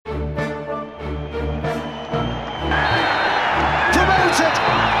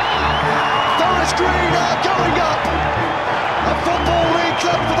Green are going up. A Football League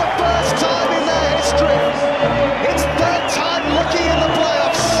club for the first time in their history. It's third time lucky in the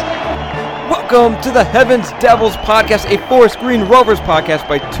playoffs. Welcome to the Heavens Devils podcast, a Forest Green Rovers podcast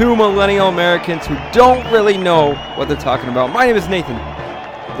by two millennial Americans who don't really know what they're talking about. My name is Nathan.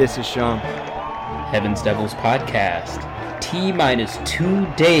 This is Sean. Heavens Devils podcast. T-minus 2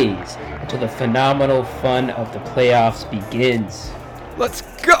 days until the phenomenal fun of the playoffs begins. Let's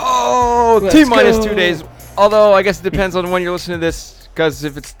go! T-minus 2 days. Although, I guess it depends on when you're listening to this, because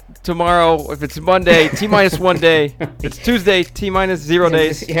if it's tomorrow, if it's Monday, T-minus 1 day. If it's Tuesday, T-minus 0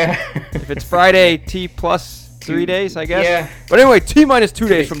 days. Yeah. If it's Friday, T plus 3 days, I guess. Yeah. But anyway, T-minus 2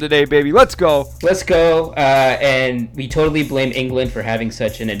 days from today, baby. Let's go. Let's go. And we totally blame England for having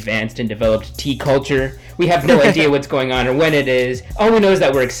such an advanced and developed tea culture. We have no idea what's going on or when it is. All we know is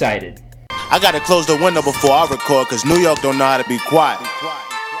that we're excited. I gotta close the window before I record, because New York don't know how to be quiet.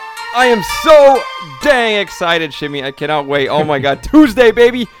 I am so dang excited, Shimmy. I cannot wait. Oh my God. Tuesday,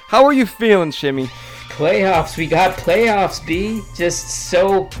 baby. How are you feeling, Shimmy? Playoffs. We got playoffs, B. Just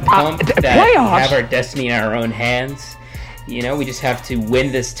so pumped that we have our destiny in our own hands. You know, we just have to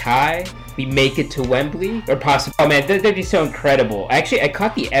win this tie. We make it to Wembley, or possibly. Oh man, that'd be so incredible. Actually, I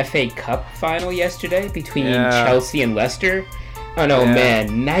caught the FA Cup final yesterday between Chelsea and Leicester. Oh no,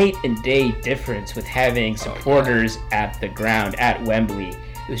 man, night and day difference with having supporters at the ground at Wembley.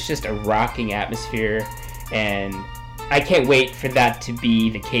 It was just a rocking atmosphere, and I can't wait for that to be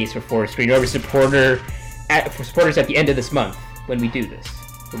the case for Forest Green Rovers supporters at the end of this month when we do this,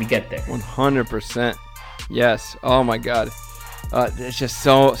 when we get there. 100%. Yes. Oh my God. It's just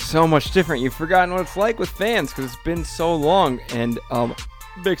so much different. You've forgotten what it's like with fans because it's been so long, and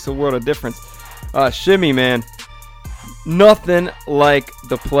makes a world of difference. Shimmy, man. Nothing like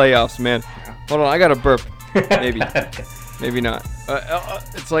the playoffs, man. Hold on, I got a burp. Maybe. Maybe not.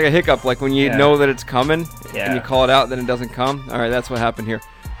 It's like a hiccup, like when you know that it's coming and you call it out, then it doesn't come. All right, that's what happened here.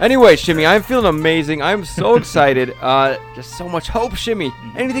 Anyway, Shimmy, I'm feeling amazing. I'm so excited. Just so much hope, Shimmy.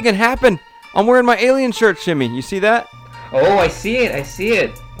 Anything can happen. I'm wearing my alien shirt, Shimmy. You see that? Oh, I see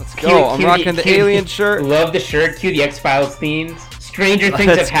it. Let's go. I'm rocking the alien shirt. Love the shirt. Cue the X-Files themes. Stranger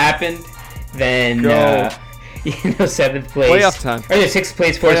things have happened than, seventh place. Playoff time. Or sixth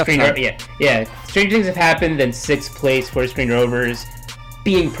place Forest Green Rovers. Yeah. Stranger things have happened than sixth place Forest Green Rovers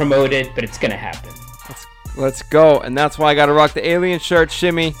being promoted, but it's going to happen. Let's go. And that's why I got to rock the alien shirt,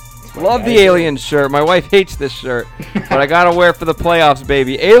 Shimmy. Love the alien shirt. My wife hates this shirt, but I got to wear it for the playoffs,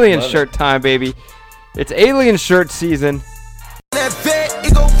 baby. Alien shirt time, baby. It's alien shirt season. That vet,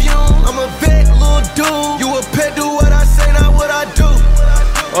 it go fume. I'm a vet, little dude. You a pet, do what I say, not what I do.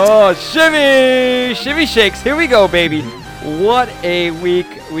 Oh, Shimmy! Shimmy shakes. Here we go, baby. What a week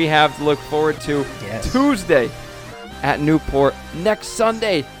we have to look forward to. Yes. Tuesday at Newport. Next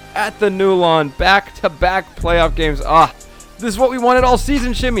Sunday at the New Lawn. Back-to-back playoff games. This is what we wanted all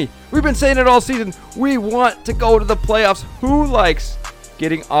season, Shimmy. We've been saying it all season. We want to go to the playoffs. Who likes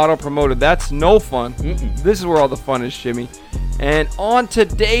getting auto-promoted? That's no fun. This is where all the fun is, Shimmy. And on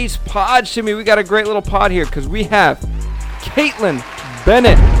today's pod, Shimmy, we got a great little pod here because we have Caitlin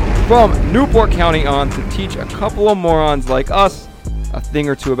Bennett from Newport County on to teach a couple of morons like us a thing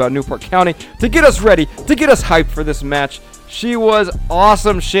or two about Newport County to get us ready, to get us hyped for this match. She was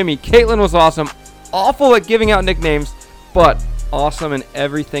awesome, Shimmy. Caitlin was awesome. Awful at giving out nicknames, but awesome in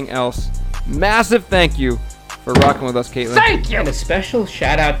everything else. Massive thank you for rocking with us, Caitlin. Thank you! And a special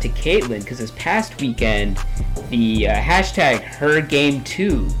shout out to Caitlin, because this past weekend, the hashtag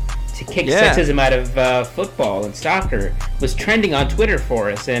 #HerGame2 to kick sexism out of football and soccer was trending on Twitter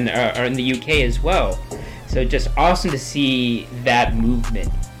for us, and or in the UK as well. So just awesome to see that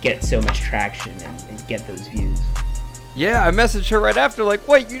movement get so much traction and get those views. Yeah, I messaged her right after, like,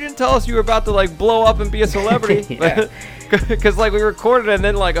 wait, you didn't tell us you were about to, like, blow up and be a celebrity. Because, like, we recorded it, and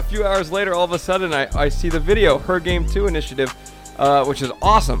then, like, a few hours later, all of a sudden, I see the video, Her Game 2 initiative, which is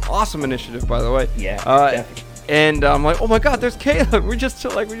awesome. Awesome initiative, by the way. Yeah, definitely. And I'm like, oh, my God, there's Caitlin. We just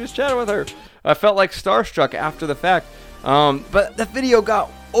chatted with her. I felt, like, starstruck after the fact. But the video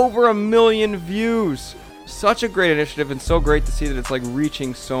got over 1 million views. Such a great initiative, and so great to see that it's like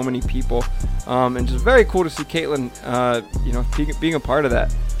reaching so many people, and just very cool to see Caitlin, being a part of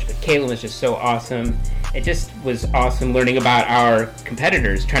that. Caitlin was just so awesome. It just was awesome learning about our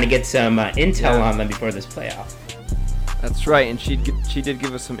competitors, trying to get some intel on them before this playoff. That's right, and she did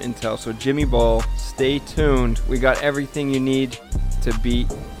give us some intel. So Jimmy Ball, stay tuned. We got everything you need to beat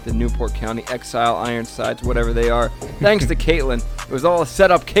the Newport County Exile Ironsides, whatever they are. Thanks to Caitlin. It was all a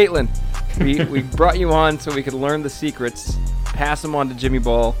setup, Caitlin. We brought you on so we could learn the secrets, pass them on to Jimmy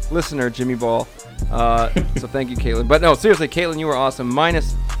Ball, listener Jimmy Ball. So thank you, Caitlin. But no, seriously, Caitlin, you were awesome.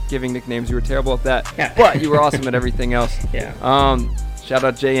 Minus giving nicknames. You were terrible at that. Yeah. But you were awesome at everything else. Yeah. Shout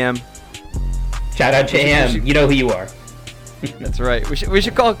out JM. Shout out JM. You know who you are. That's right. We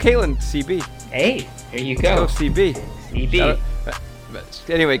should call Caitlin CB. Hey, there you go. Let's go CB. CB. But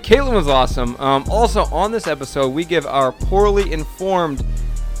anyway, Caitlin was awesome. Also, on this episode, we give our poorly informed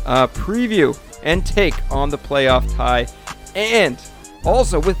preview and take on the playoff tie. And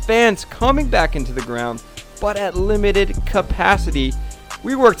also, with fans coming back into the ground, but at limited capacity,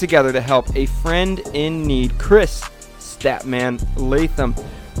 we work together to help a friend in need, Chris Statman Latham.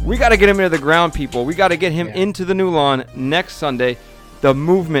 We got to get him into the ground, people. We got to get him into the new lawn next Sunday. The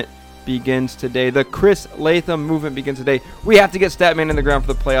movement begins today. The Chris Latham movement begins today. We have to get Statman in the ground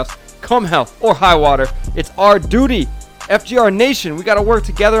for the playoffs. Come hell or high water. It's our duty. FGR Nation, we got to work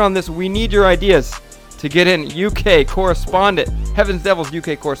together on this. We need your ideas to get in. UK correspondent, Heavens Devils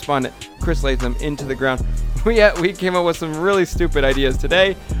UK correspondent, Chris Latham into the ground. We came up with some really stupid ideas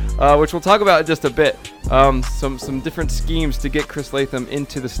today, which we'll talk about in just a bit. Some different schemes to get Chris Latham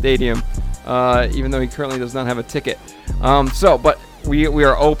into the stadium, even though he currently does not have a ticket. But we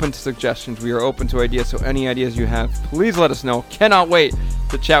are open to suggestions. We are open to ideas. So any ideas you have, please let us know. Cannot wait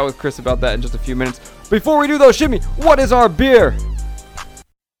to chat with Chris about that in just a few minutes. Before we do though, Shimmy, what is our beer?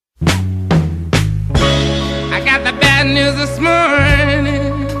 I got the bad news this morning.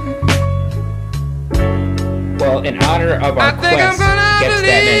 Well, in honor of our quest to get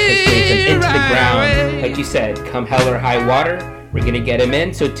Statman Chris Latham into the ground, like you said, come hell or high water, we're going to get him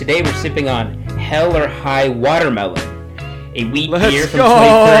in. So today we're sipping on Hell or High Watermelon, a wheat beer from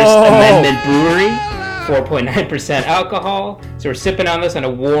 21st Amendment Brewery, 4.9% alcohol. So we're sipping on this on a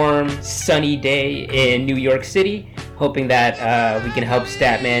warm, sunny day in New York City, hoping that we can help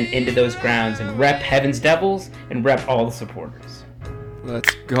Statman into those grounds and rep Heavens Devils and rep all the supporters.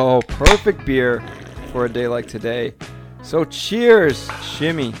 Let's go. Perfect beer for a day like today. So cheers,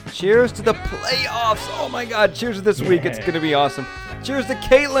 Shimmy. Cheers to the playoffs. Oh my God, cheers to this week. It's going to be awesome. Cheers to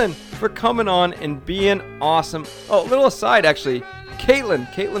Caitlin for coming on and being awesome. Oh, a little aside, actually.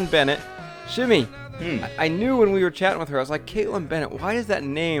 Caitlin Bennett. Shimmy, I knew when we were chatting with her, I was like, Caitlin Bennett, why does that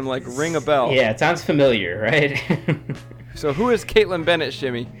name like ring a bell? Yeah, it sounds familiar, right? So who is Caitlin Bennett,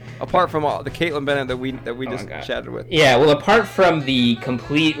 Shimmy? Apart from all the Caitlin Bennett that we just chatted with. Yeah, well, apart from the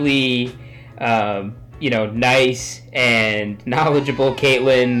completely nice and knowledgeable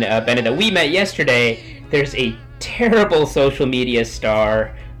Caitlin Bennett that we met yesterday, there's a terrible social media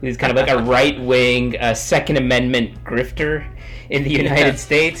star who's kind of like a right-wing Second Amendment grifter in the United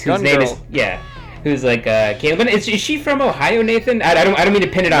States, whose name is who's like Caitlin Bennett. Is she from Ohio, Nathan? I don't mean to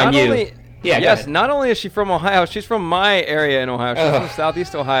pin it on you. Yes, not only is she from Ohio, she's from my area in Ohio. She's from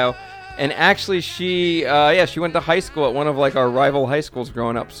Southeast Ohio. And actually she went to high school at one of like our rival high schools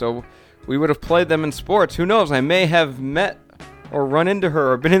growing up. So we would have played them in sports. Who knows? I may have met or run into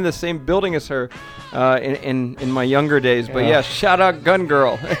her or been in the same building as her in my younger days. But yeah, shout out Gun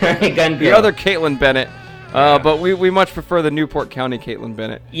Girl. Gun Girl. The other Caitlin Bennett. But we much prefer the Newport County Caitlin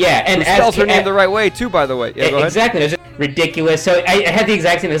Bennett. Yeah, and who spells her name the right way too, by the way. Yeah, go exactly. It was ridiculous. So I had the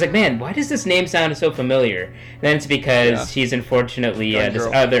exact same. I was like, man, why does this name sound so familiar? And then it's because she's unfortunately this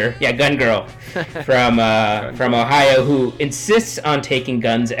other Gun Girl from Ohio who insists on taking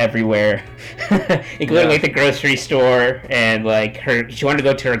guns everywhere, including like the grocery store, and like she wanted to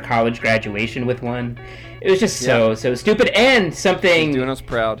go to her college graduation with one. It was just so stupid and something. She's doing us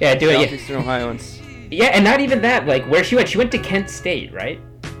proud. Yeah, doing Southeastern Ohioans. Yeah, and not even that. Like where she went to Kent State, right?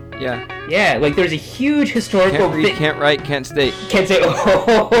 Yeah. Yeah, like there's a huge historical. Can't read, can't write, Kent State. Can't say.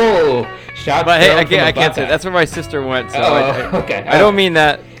 Oh, shots. But hey, I can't say. That's where my sister went. So okay. I don't mean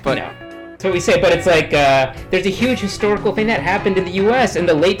that, but. No. That's what we say, but it's like there's a huge historical thing that happened in the U.S. in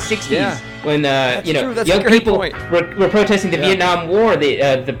the late '60s when young people were protesting the Vietnam War.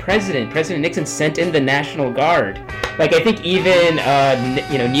 The President Nixon sent in the National Guard. Like I think even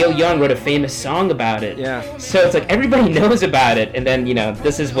Neil Young wrote a famous song about it. Yeah. So it's like everybody knows about it, and then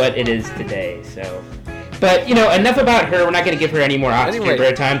this is what it is today. So, but enough about her. We're not going to give her any more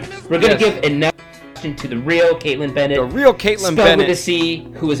Oscar time. We're going to give enough to the real Caitlin Bennett. The real Caitlin Bennett. Spelled with a C,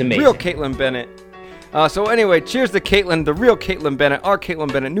 who was amazing. Real Caitlin Bennett. So anyway, cheers to Caitlin, the real Caitlin Bennett, our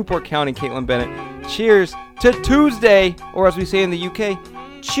Caitlin Bennett, Newport County Caitlin Bennett. Cheers to Tuesday, or as we say in the UK,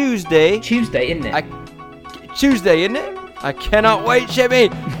 Tuesday. Tuesday, isn't it? Tuesday, isn't it? I cannot wait, Jimmy.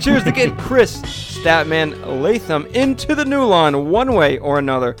 Cheers to get Chris Statman Latham into the new lawn one way or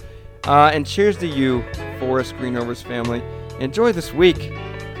another. And cheers to you, Forest Green Rovers family. Enjoy this week,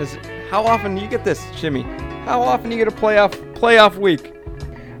 because how often do you get this, Shimmy? How often do you get a playoff week?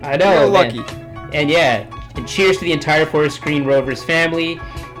 I know. You're lucky. And and cheers to the entire Forest Green Rovers family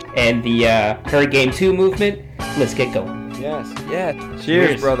and the Her Game 2 movement. Let's get going. Yes. Yeah.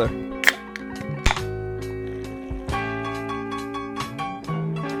 Cheers, brother.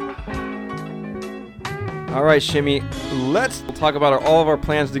 All right, Shimmy, let's talk about all of our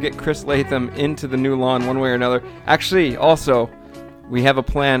plans to get Chris Latham into the new lawn one way or another. Actually, also, we have a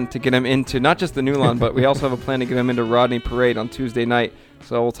plan to get him into not just the new lawn, but we also have a plan to get him into Rodney Parade on Tuesday night.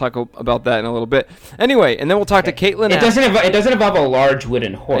 So we'll talk about that in a little bit. Anyway, and then we'll talk to Caitlin. It doesn't involve a large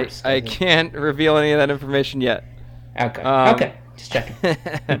wooden horse. I can't reveal any of that information yet. Okay. Okay. Just checking.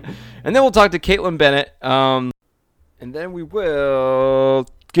 And then we'll talk to Caitlin Bennett. And then we will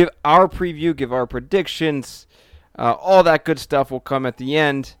give our preview, give our predictions. All that good stuff will come at the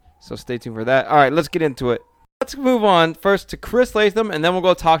end. So stay tuned for that. All right, let's get into it. Let's move on first to Chris Latham, and then we'll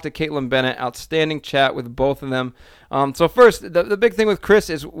go talk to Caitlin Bennett. Outstanding chat with both of them. So first, the big thing with Chris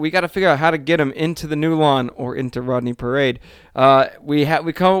is we got to figure out how to get him into the new lawn or into Rodney Parade. We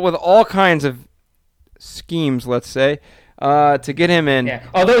come up with all kinds of schemes, let's say, to get him in. Yeah.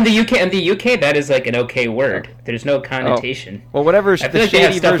 Although in the UK, that is like an okay word. There's no connotation. Well, whatever the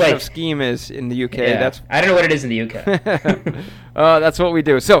shady version of scheme is in the UK, that's. I don't know what it is in the UK. That's what we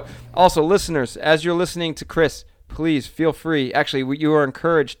do. So, also, listeners, as you're listening to Chris, please feel free. Actually, you are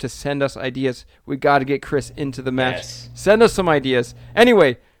encouraged to send us ideas. We got to get Chris into the match. Yes. Send us some ideas.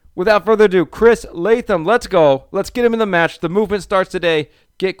 Anyway, without further ado, Chris Latham, let's go. Let's get him in the match. The movement starts today.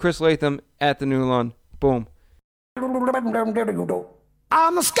 Get Chris Latham at the new lawn. Boom. I'm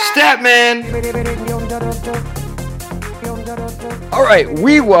a Statman! All right,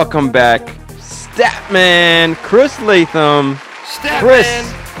 we welcome back Statman, Chris Latham. Chris,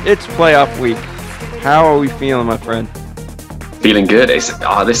 it's playoff week. How are we feeling, my friend? Feeling good. This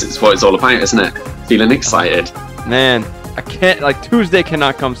is what it's all about, isn't it? Feeling excited. Man, I can't, Tuesday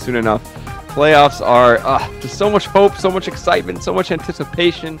cannot come soon enough. Playoffs are, just so much hope, so much excitement, so much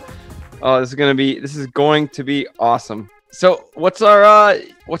anticipation. Oh, this is going to be awesome. So, what's our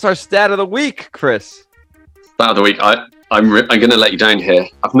stat of the week, Chris? Stat of the week. I'm going to let you down here.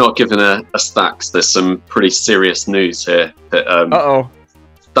 I've not given a stat 'cause there's some pretty serious news here. That,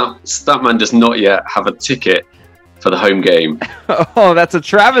 Statman does not yet have a ticket for the home game. Oh, that's a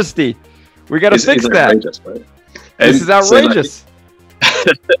travesty. We got to fix that. Right? This is outrageous.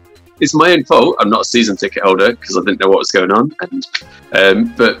 It's my own fault. I'm not a season ticket holder because I didn't know what was going on.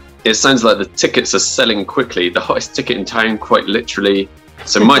 But it sounds like the tickets are selling quickly. The hottest ticket in town, quite literally.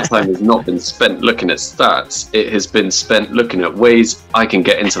 So my time has not been spent looking at stats. It has been spent looking at ways I can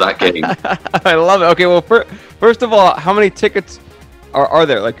get into that game. I love it. Okay, well, first of all, how many tickets are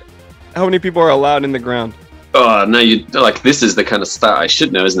there? How many people are allowed in the ground? Oh, no, this is the kind of stat I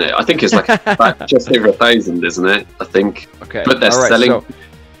should know, isn't it? I think it's just over 1,000, isn't it? I think. Okay. But they're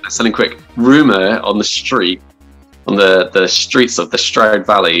selling quick. Rumor on the street, on the streets of the Stroud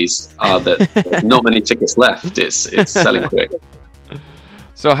Valleys, are that there's not many tickets left. It's selling quick.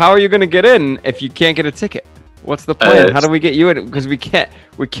 So how are you going to get in if you can't get a ticket? What's the plan? How do we get you in? Because we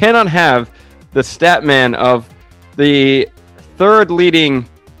cannot have the stat man of the third leading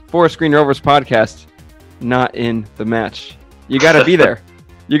Forest Green Rovers podcast not in the match. You got to be there.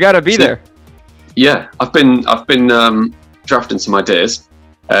 You got to be there. Yeah, I've been drafting some ideas.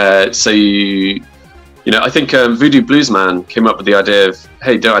 I think Voodoo Bluesman came up with the idea of,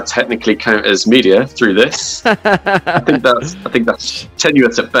 hey, do I technically count as media through this? I think that's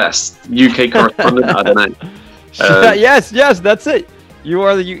tenuous at best. UK correspondent, I don't know. Yes, that's it. You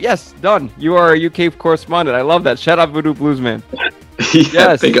are done. You are a UK correspondent. I love that. Shout out Voodoo Bluesman.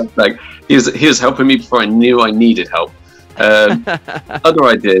 Yes. Big up. He was helping me before I knew I needed help. Other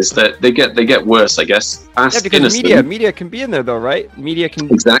ideas that they get worse, I guess. Because media can be in there though, right? Media can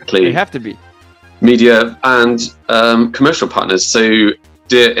exactly. They have to be. Media and commercial partners. So,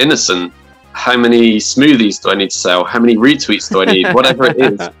 dear Innocent, how many smoothies do I need to sell? How many retweets do I need? Whatever it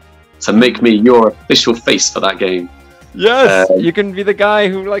is, to make me your official face for that game. Yes, you can be the guy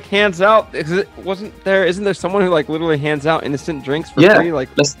who hands out. Isn't there someone who literally hands out innocent drinks for free?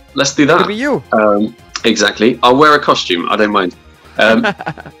 Let's do that. Could be you. Exactly. I'll wear a costume. I don't mind.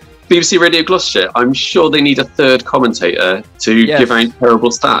 BBC Radio Gloucestershire. I'm sure they need a third commentator to give out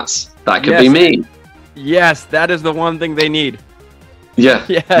terrible stats. That could be me. Yes, that is the one thing they need. Yeah.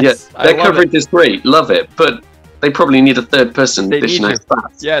 Yes. Their coverage is great. Love it. But they probably need a third person dishing out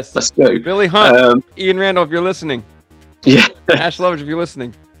stats. Yes. Let's go. Billy Hunt. Ian Randall, if you're listening. Yeah. Ash Lovage, if you're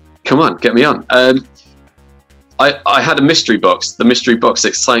listening. Come on, get me on. I had a mystery box. The mystery box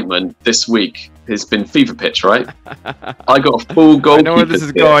excitement this week has been fever pitch, right? I got a full goalkeeper. I know where this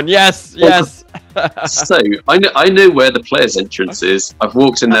is going. Yes. So I know where the player's entrance is. I've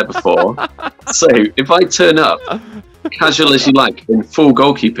walked in there before. So if I turn up, casual as you like, in full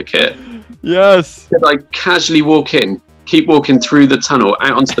goalkeeper kit, yes, could I casually walk in, keep walking through the tunnel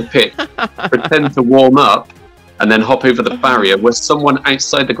out onto the pitch, pretend to warm up, and then hop over the barrier where someone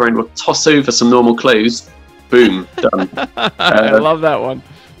outside the ground will toss over some normal clothes. Boom, done. I love that one.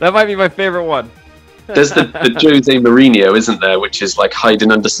 That might be my favorite one. There's the Jose Mourinho, isn't there, which is like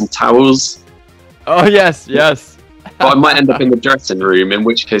hiding under some towels. Oh, yes. But I might end up in the dressing room, in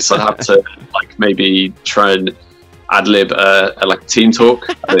which case I'd have to like maybe try and ad-lib a like team talk.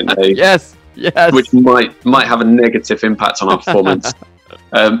 I don't know. Yes. Which might have a negative impact on our performance.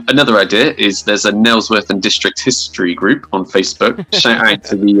 Another idea is there's a Nailsworth and District History group on Facebook. Shout out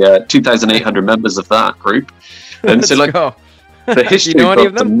to the 2,800 members of that group. And so, like, go. the history. Do you know any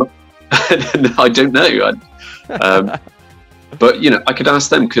of them? No, I don't know. But I could ask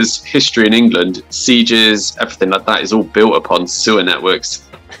them because history in England, sieges, everything like that is all built upon sewer networks.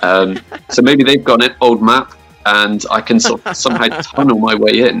 So maybe they've got an old map, and I can sort of somehow tunnel my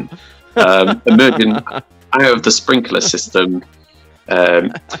way in, emerging out of the sprinkler system.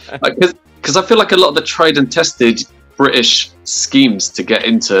 Because I feel like a lot of the tried and tested British schemes to get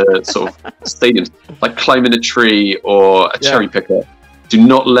into sort of stadiums, like climbing a tree or a cherry picker, do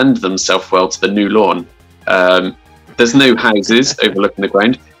not lend themselves well to the new lawn. There's no houses overlooking the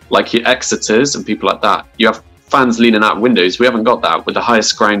ground like your Exeters and people like that. You have fans leaning out windows. We haven't got that with the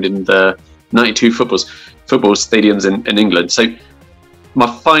highest ground in the 92 football stadiums in England. So my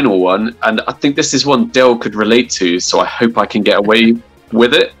final one, and I think this is one Dale could relate to, so I hope I can get away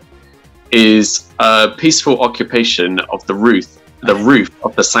with it, is a peaceful occupation of the roof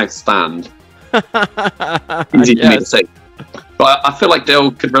of the South Stand. Easy for me to say. But I feel like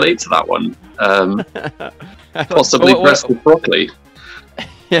Dale could relate to that one. Possibly breast with broccoli.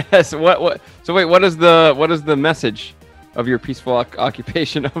 Yes. So wait, what is the message of your peaceful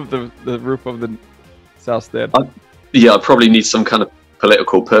occupation of the roof of the South Stand? I probably need some kind of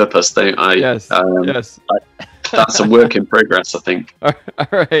political purpose, don't I? Yes. Yes. That's a work in progress, I think. All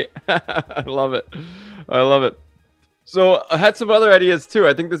right. I love it. So I had some other ideas too.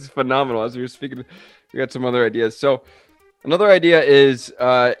 I think this is phenomenal. As we were speaking, we got some other ideas. So another idea is,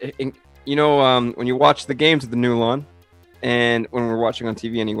 when you watch the games at the New Lawn, and when we're watching on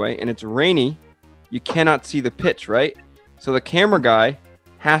TV anyway, and it's rainy, you cannot see the pitch, right? So the camera guy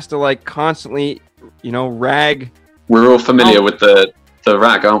has to like constantly, rag. We're all familiar with the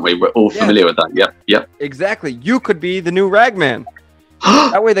rag, aren't we? We're all familiar with that. Yep. Exactly. You could be the new rag man.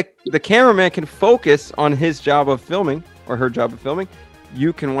 That way the cameraman can focus on his job of filming, or her job of filming.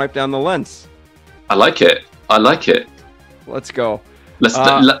 You can wipe down the lens. I like it. Let's go.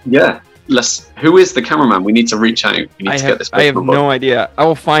 Who is the cameraman? We need to reach out. We need to get this. I have no idea. I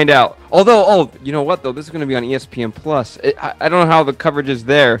will find out. Although, you know what though? This is going to be on ESPN Plus. I don't know how the coverage is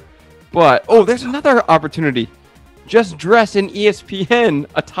there, but there's another opportunity. Just dress in ESPN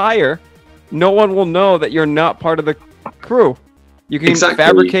attire. No one will know that you're not part of the crew. You can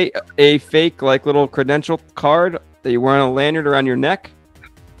fabricate a fake little credential card that you wear on a lanyard around your neck.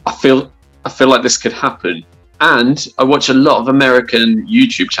 I feel like this could happen. And I watch a lot of American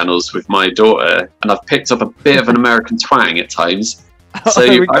YouTube channels with my daughter, and I've picked up a bit of an American twang at times. So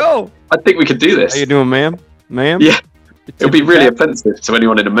there we go. I think we could do this. How you doing, ma'am? Yeah. It'll be really offensive to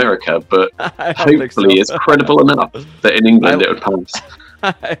anyone in America, but hopefully it's credible enough that in England it would pass.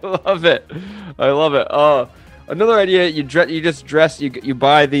 I love it. Another idea, you just dress, you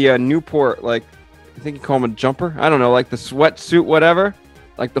buy the Newport, I think you call them a jumper. I don't know, like the sweatsuit, whatever.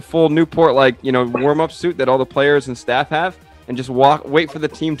 Like the full Newport, warm-up suit that all the players and staff have, and just wait for the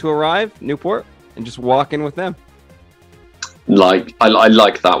team to arrive, Newport, and just walk in with them. I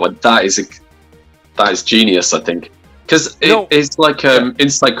like that one. That is genius, I think. Because it's like in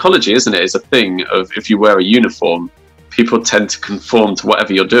psychology, isn't it? It's a thing of if you wear a uniform, people tend to conform to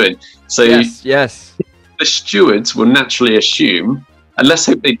whatever you're doing. So yes. The stewards will naturally assume, and let's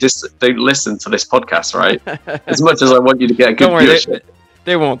hope they don't listen to this podcast, right? As much as I want you to get a good viewership.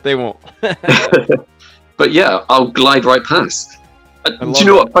 They won't. But yeah, I'll glide right past. Do you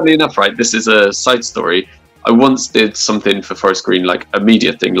know what? Funny enough, right? This is a side story. I once did something for Forest Green, a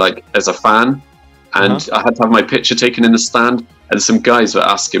media thing, as a fan. And I had to have my picture taken in the stand, and some guys were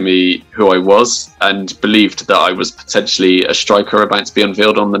asking me who I was and believed that I was potentially a striker about to be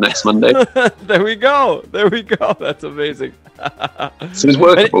unveiled on the next Monday. There we go. That's amazing. So it's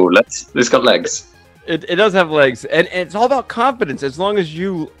workable. It's got legs. It does have legs, and it's all about confidence. As long as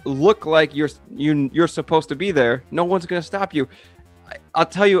you look like you're supposed to be there, no one's going to stop you. I'll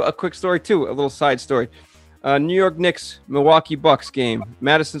tell you a quick story too, a little side story. New York Knicks, Milwaukee Bucks game,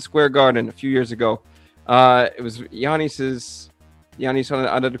 Madison Square Garden a few years ago. It was Giannis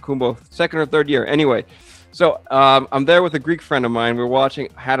Antetokounmpo, second or third year. Anyway, so I'm there with a Greek friend of mine. We're watching,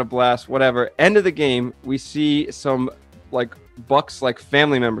 had a blast, whatever. End of the game, we see some like Bucks, like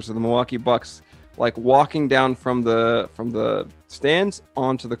family members of the Milwaukee Bucks, like walking down from the stands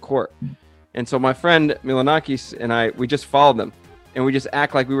onto the court. And so my friend Milanakis and we just followed them, and we just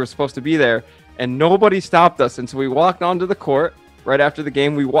act like we were supposed to be there, and nobody stopped us. And so we walked onto the court right after the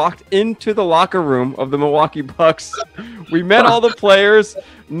game. We walked into the locker room of the Milwaukee Bucks. We met all the players.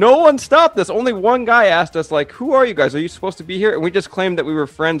 No one stopped us. Only one guy asked us, like, who are you guys? Are you supposed to be here? And we just claimed that we were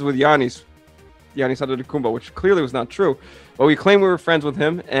friends with Giannis Antetokounmpo, which clearly was not true. But we claimed we were friends with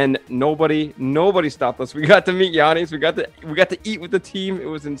him, and nobody stopped us. We got to meet Giannis. We got to eat with the team. It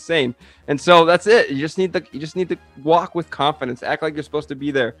was insane. And so that's it. You just need to walk with confidence. Act like you're supposed to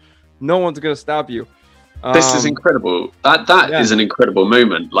be there. No one's gonna stop you. This is incredible. That is an incredible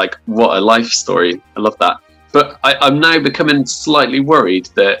moment. Like, what a life story. I love that. But I'm now becoming slightly worried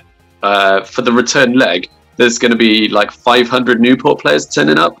that for the return leg, there's going to be like 500 Newport players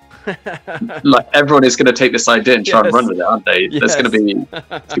turning up. Like, everyone is going to take this idea and try and run with it, aren't they? There's going to be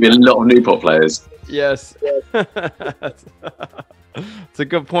a lot of Newport players. Yes. It's a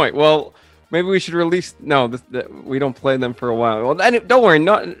good point. Well, maybe we should release. No, we don't play them for a while. Well, don't worry.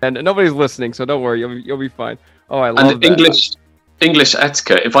 Nobody's listening, so don't worry. You'll be fine. Oh, I love that. English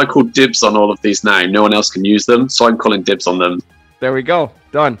etiquette. If I call dibs on all of these now, no one else can use them, so I'm calling dibs on them. There we go.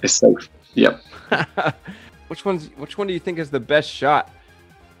 Done. It's safe. Yep. Which one do you think is the best shot?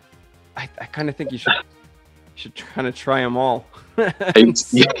 I kind of think you should kind of try them all. Yeah, I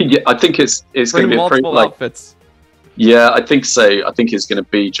think it's going to be multiple outfits. Yeah, I think so. I think it's going to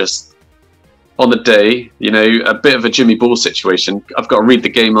be just on the day, a bit of a Jimmy Ball situation. I've got to read the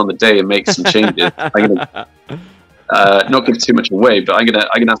game on the day and make some changes. I'm going to not give too much away, but I'm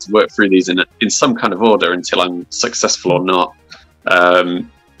gonna have to work through these in some kind of order until I'm successful or not.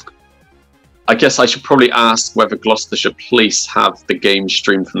 I guess I should probably ask whether Gloucestershire Police have the game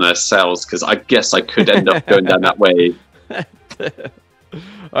streamed from their cells, because I guess I could end up going down that way.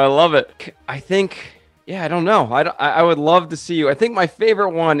 I love it. I think, I don't know. I would love to see you. I think my favorite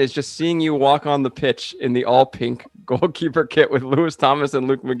one is just seeing you walk on the pitch in the all pink goalkeeper kit with Lewis Thomas and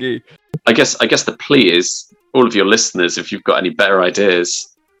Luke McGee. I guess the plea is, all of your listeners, if you've got any better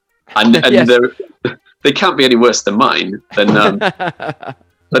ideas, and yes. They can't be any worse than mine, then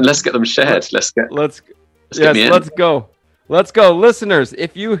let's get them shared. Let's go. Let's go. Listeners,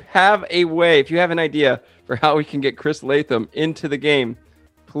 if you have an idea for how we can get Chris Latham into the game,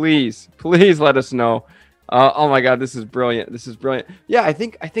 please let us know. Oh my God, this is brilliant. Yeah, I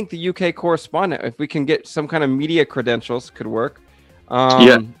think the UK correspondent, if we can get some kind of media credentials, could work.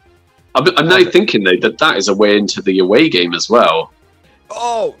 I'm now thinking though that is a way into the away game as well.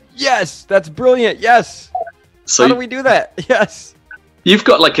 Oh yes, that's brilliant. Yes. So how do we do that? Yes. You've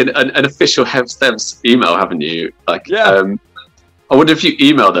got like an official Hevs email, haven't you? Like, yeah. I wonder if you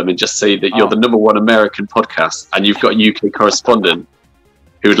email them and just say that you're the #1 American podcast and you've got a UK correspondent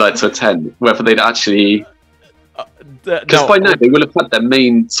who would like to attend, whether they'd actually... Because by now they will have had their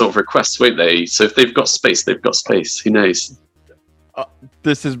main sort of requests, won't they? So if they've got space, they've got space. Who knows?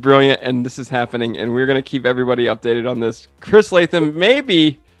 This is brilliant, and this is happening, and we're going to keep everybody updated on this. Chris Latham,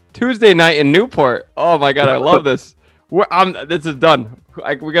 maybe Tuesday night in Newport. Oh my God, I love this. This is done.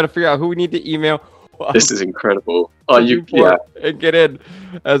 We got to figure out who we need to email. This is incredible. And get in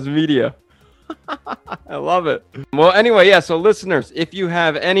as media. I love it. Well, anyway, so listeners, if you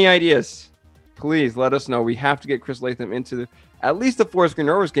have any ideas, please let us know. We have to get Chris Latham into at least the Forest Green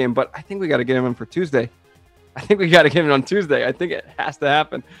Rovers game, but I think we got to get him in for Tuesday. I think we got to get him on Tuesday. I think it has to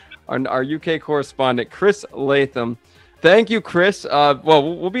happen. Our UK correspondent, Chris Latham. Thank you, Chris.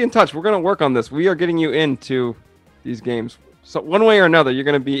 We'll be in touch. We're going to work on this. We are getting you into these games. So one way or another, you're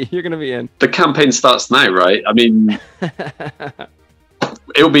going to be in. The campaign starts now, right? I mean,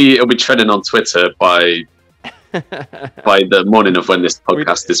 it'll be trending on Twitter by the morning of when this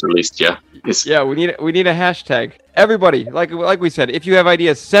podcast is released. Yeah. We need a hashtag. Everybody, like we said, if you have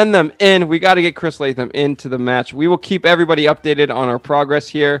ideas, send them in. We got to get Chris Latham into the match. We will keep everybody updated on our progress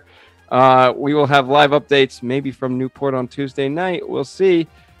here. We will have live updates, maybe from Newport on Tuesday night. We'll see.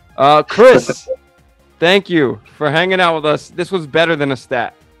 Chris, thank you for hanging out with us. This was better than a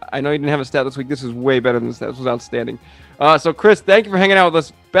stat. I know you didn't have a stat this week. This is way better than a stat. This was outstanding. So Chris, thank you for hanging out with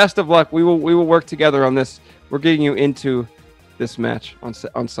us. Best of luck. We will work together on this. We're getting you into this match on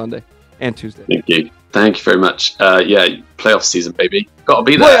Sunday and Tuesday. Thank you very much. Playoff season, baby. Got to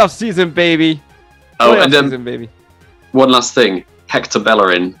be there. Playoff season, baby. Season, baby. One last thing. Hector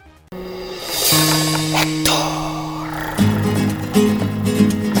Bellerin.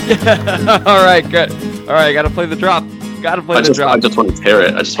 All right, good. All right, got to play the drop. I just wanted to hear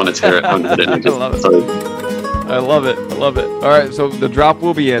it. I haven't heard it. I love it. All right, so the drop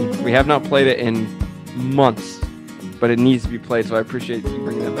will be in. We have not played it in months. but it needs to be played. So I appreciate you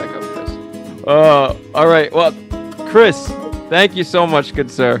bringing that back up, Chris. All right. Well, Chris, thank you so much, good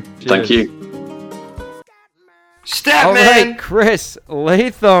sir. Cheers. Thank you. Stat All man. right, Chris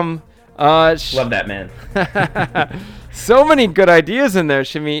Latham. Love that man. So many good ideas in there,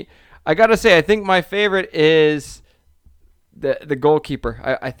 Shimmy. I gotta say, I think my favorite is the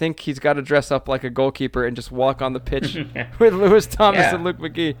goalkeeper. I think he's got to dress up like a goalkeeper and just walk on the pitch with Lewis Thomas and Luke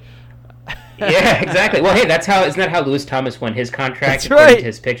McGee. Yeah, exactly. Well, hey, isn't that how Lewis Thomas won his contract? That's according right. to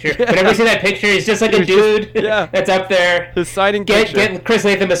his picture. Yeah. Whenever you see that picture, he's just like a dude that's up there. His signing picture. Get Chris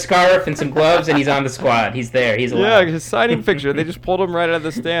Latham a scarf and some gloves, and he's on the squad. He's there. He's allowed. Yeah, his signing picture. They just pulled him right out of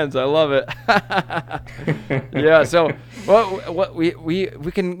the stands. I love it. Yeah. So, what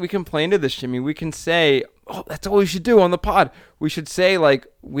we can play into this, Jimmy. We can say, oh, that's all we should do on the pod. We should say, like,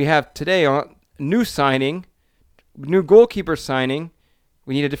 we have today on new goalkeeper signing.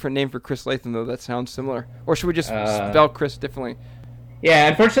 We need a different name for Chris Latham, though. That sounds similar. Or should we just spell Chris differently? Yeah,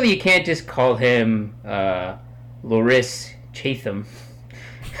 unfortunately, you can't just call him Loris Chatham.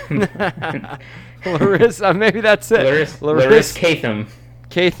 Larissa, maybe that's it. Loris Catham.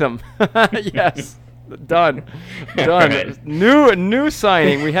 Catham. Yes. Done. Right. New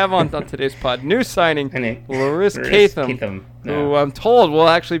signing we have on today's pod. New signing, Loris Catham, who I'm told will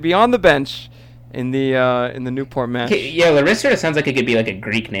actually be on the bench in the Newport match. Yeah, Loris sort of sounds like it could be like a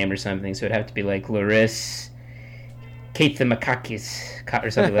Greek name or something, so it'd have to be like Loris Kathamakakis or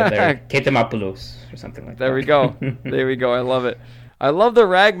something like that. Kathamopoulos or something like that. There we go. There we go. I love it. I love the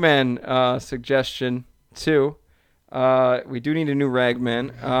Ragman suggestion too. We do need a new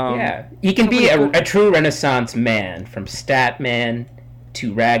Ragman. Yeah, he can be a true Renaissance man, from stat man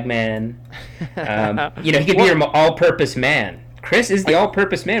to Ragman. He could be your all-purpose man. Chris is the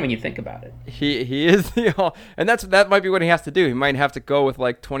all-purpose man when you think about it. He is the all, and that might be what he has to do. He might have to go with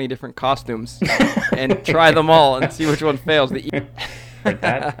like 20 different costumes and try them all and see which one fails. Like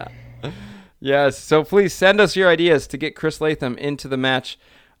that. Yes. So please send us your ideas to get Chris Latham into the match,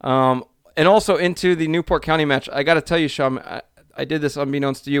 and also into the Newport County match. I got to tell you, Sean, I did this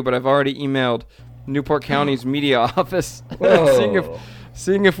unbeknownst to you, but I've already emailed Newport County's media office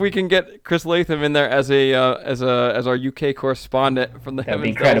seeing if we can get Chris Latham in there as our UK correspondent from the That'd Heaven be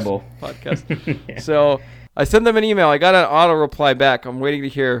incredible podcast. Yeah. So I sent them an email. I got an auto reply back. I'm waiting to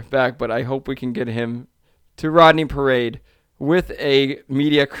hear back, but I hope we can get him to Rodney Parade with a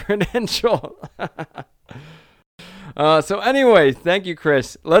media credential. So anyway, thank you,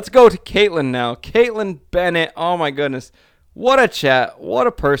 Chris. Let's go to Caitlin now. Caitlin Bennett. Oh my goodness, what a chat! What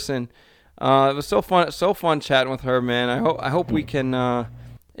a person. It was so fun chatting with her, man. I hope we can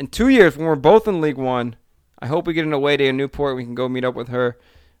in 2 years when we're both in League One. I hope we get an away day in Newport. We can go meet up with her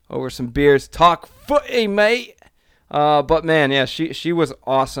over some beers, talk footy, mate. But man, yeah, she was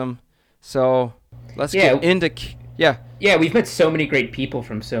awesome. So let's get into Yeah, we've met so many great people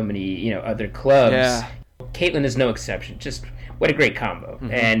from so many other clubs. Yeah. Caitlin is no exception. Just what a great combo.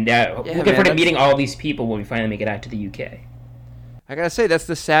 Mm-hmm. And looking forward to meeting all these people when we finally make it out to the UK. I gotta say, that's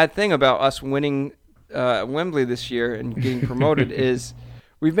the sad thing about us winning Wembley this year and getting promoted is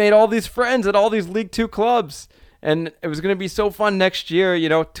we've made all these friends at all these League Two clubs, and it was gonna be so fun next year,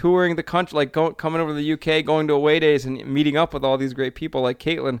 touring the country, like coming over to the UK, going to away days, and meeting up with all these great people like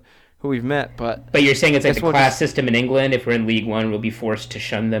Caitlin, who we've met. But you're saying it's like the class system in England. If we're in League One, we'll be forced to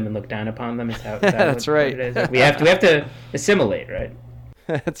shun them and look down upon them. Is that that's right. What it is? Like we have to assimilate, right?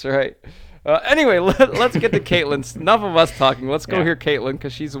 That's right. Anyway, let's get to Caitlin. Enough of us talking. Let's go hear Caitlin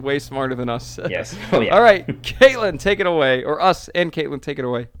because she's way smarter than us. Yes. Oh, yeah. All right, Caitlin, take it away. Or us and Caitlin, take it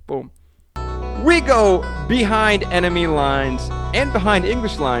away. Boom. We go behind enemy lines and behind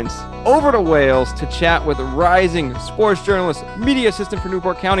English lines over to Wales to chat with rising sports journalist, media assistant for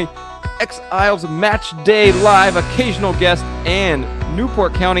Newport County, Exiles Match Day Live occasional guest, and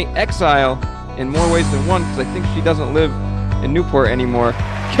Newport County exile in more ways than one because I think she doesn't live in Newport anymore.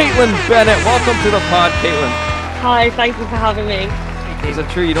 Caitlin Bennett, welcome to the pod, Caitlin. Hi, thank you for having me. Is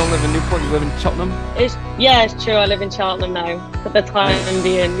that true? You don't live in Newport, you live in Cheltenham? It's true. I live in Cheltenham now, for the time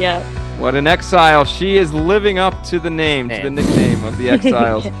being, yeah. What an exile. She is living up to the name, to the nickname of the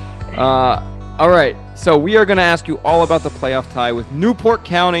Exiles. All right, so we are going to ask you all about the playoff tie with Newport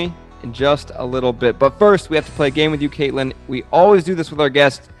County in just a little bit. But first, we have to play a game with you, Caitlin. We always do this with our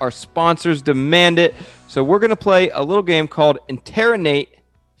guests. Our sponsors demand it. So we're going to play a little game called Interrogate.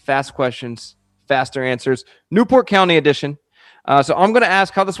 Fast questions, faster answers. Newport County edition. So I'm going to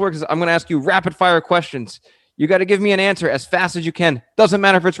ask how this works is I'm going to ask you rapid fire questions. You got to give me an answer as fast as you can. Doesn't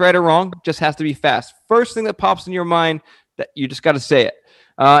matter if it's right or wrong. Just has to be fast. First thing that pops in your mind, that you just got to say it.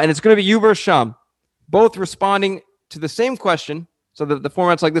 And it's going to be you versus Sham. Both responding to the same question. So the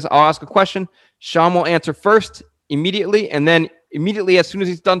format's like this. I'll ask a question. Sham will answer first. immediately, and then immediately as soon as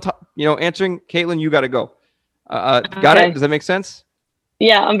he's done, answering, Caitlin, you got to go. Got it? Does that make sense?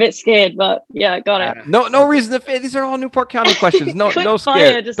 Yeah, I'm a bit scared, but yeah, got it. No reason to fear. These are all Newport County questions. No Fire,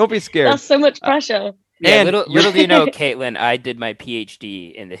 scare. Don't be scared. That's so much pressure. Yeah, little do you know, Caitlin, I did my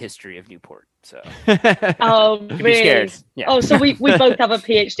PhD in the history of Newport. So oh, be really? scared. Yeah. Oh, so we both have a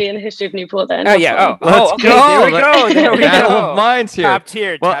PhD in the history of Newport then. Oh yeah. Let's go. There we go. Mine's here. Top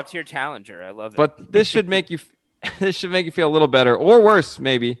tier challenger. I love it. But this should make you feel a little better or worse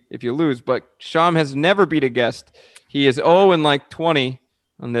maybe if you lose. But Sham has never beat a guest. He is 0-20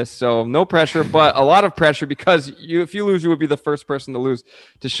 on this, so no pressure, but a lot of pressure because if you lose, you would be the first person to lose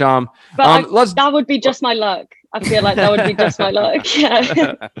to Sham. But that would be just my luck. I feel like that would be just my luck.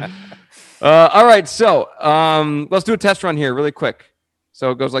 Yeah. All right, so let's do a test run here really quick. So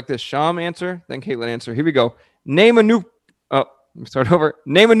it goes like this: Sham answer, then Caitlin answer. Here we go. Name a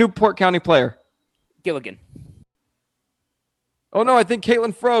Newport County player. Gilligan. Oh no, I think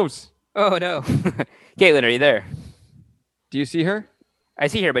Caitlin froze. Oh no. Caitlin, are you there? Do you see her? I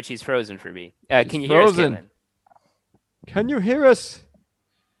see her, but she's frozen for me. Can you frozen. hear us, Caitlin? Can you hear us?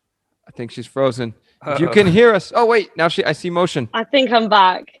 I think she's frozen. If you can hear us. Oh wait, now I see motion. I think I'm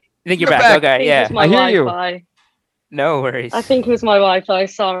back. You think you're back? Okay, yeah. I hear Wi-Fi. you. No worries. I think it was my Wi-Fi.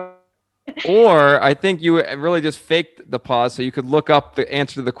 Sorry. Or I think you really just faked the pause so you could look up the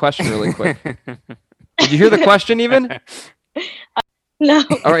answer to the question really quick. Did you hear the question even? No.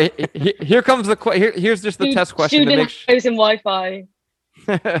 All right. Here comes here's just the test question to make sure. Using Wi-Fi.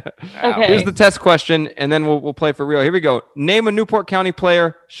 Okay. Here's the test question, and then we'll play for real. Here we go. Name a Newport County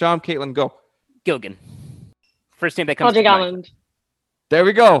player. Sham, Caitlin, go. Gilligan. First name that comes Padraig to mind. Hammond. There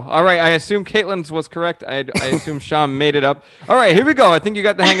we go. All right. I assume Caitlin's was correct. I assume Sham made it up. All right. Here we go. I think you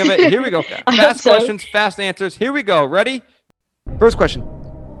got the hang of it. Here we go. Fast questions, fast answers. Here we go. Ready? First question.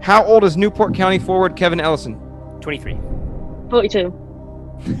 How old is Newport County forward Kevin Ellison? 23. 42.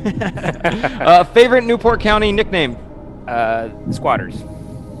 Favorite Newport County nickname? Squatters.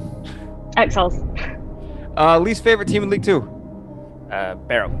 Exiles. Least favorite team in League Two?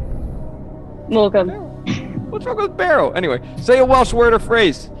 Barrow. Morgan. What's wrong with Barrow? Anyway, say a Welsh word or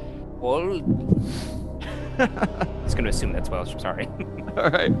phrase. Well, just going to assume that's Welsh. I'm sorry. All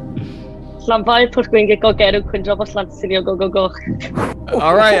right. All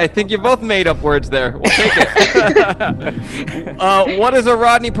right, I think you both made up words there. We'll take it. What is a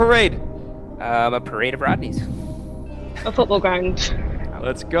Rodney parade? A parade of Rodneys. A football ground.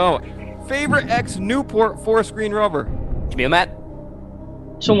 Let's go. Favorite ex-Newport Forest Green Rover? Jamil Matt.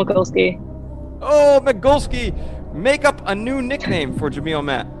 Sean Mikulski. Oh, Mikulski. Make up a new nickname for Jamil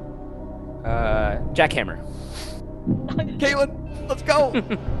Matt. Jackhammer. Caitlin, let's go.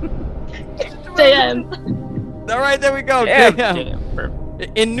 JM. All right, there we go.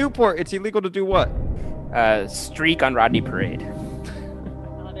 JM. In Newport, it's illegal to do what? Streak on Rodney Parade.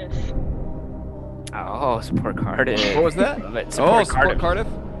 Oh, support Cardiff. What was that? Support Cardiff.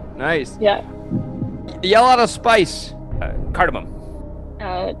 Nice. Yeah. Yell out a spice. Cardamom.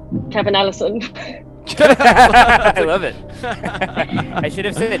 Kevin Ellison. I love it. I should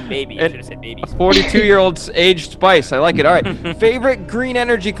have said baby. 42-year-old's aged spice. I like it. All right. Favorite green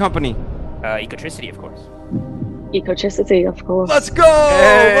energy company? Ecotricity, of course. Ecotricity, of course. Let's go!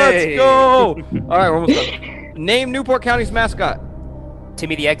 Hey! Let's go! All right, we're almost done. Name Newport County's mascot.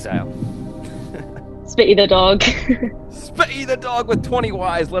 Timmy the Exile. Spitty the dog. Spitty the dog with 20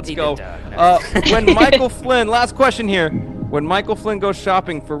 Ys. Let's go. Nice. When Michael Flynn, last question here. When Michael Flynn goes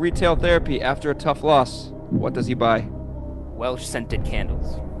shopping for retail therapy after a tough loss, what does he buy? Welsh scented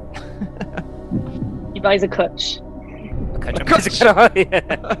candles. He buys a Kutch. I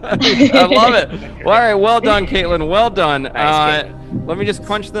love it. Well, all right, well done, Caitlin. Well done. Nice, let me just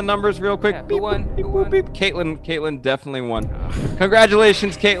crunch the numbers real quick. Yeah, who won? Caitlin definitely won.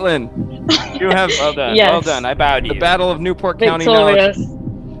 Congratulations, Caitlin. You have well done. Yes. Well done. I bowed you. The Battle of Newport County Victorious. knowledge.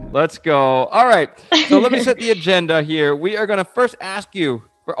 Let's go. All right. So let me set the agenda here. We are going to first ask you.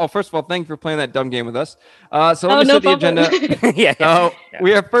 First of all, thank you for playing that dumb game with us. So let me set the agenda. Yeah.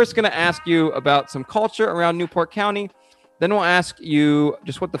 We are first going to ask you about some culture around Newport County. Then we'll ask you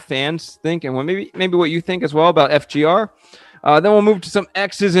just what the fans think and maybe what you think as well about FGR. Then we'll move to some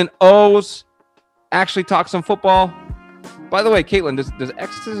X's and O's. Actually talk some football. By the way, Caitlin, does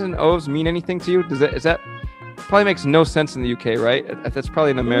X's and O's mean anything to you? Is that probably makes no sense in the UK, right? That's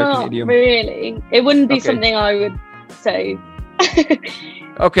probably an American idiom. Not really. It wouldn't be something I would say.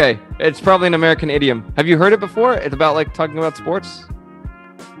 Okay, it's probably an American idiom. Have you heard it before? It's about like talking about sports?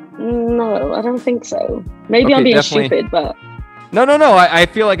 No, I don't think so. Maybe I'm being stupid, but No. I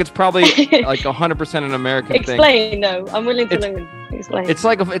feel like it's probably like 100% an American thing. Explain. No, I'm willing to learn. Explain.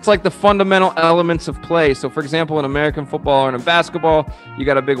 It's like the fundamental elements of play. So, for example, in American football and in basketball, you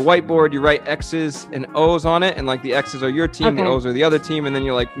got a big whiteboard. You write X's and O's on it, and like the X's are your team, the O's are the other team, and then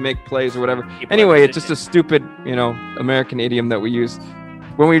you like make plays or whatever. Anyway, it's just a stupid, American idiom that we use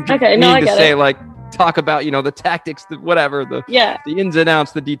when we need to say like talk about the tactics, the whatever, the ins and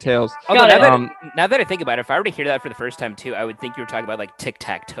outs, the details. Although now that I think about it, if I were to hear that for the first time too, I would think you were talking about like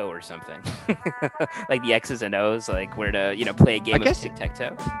tic-tac-toe or something. Like the X's and O's, like where to play a game of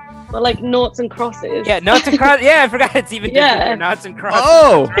tic-tac-toe. Well, like noughts and crosses. Yeah, noughts and crosses. Yeah, I forgot it's even different than noughts and crosses.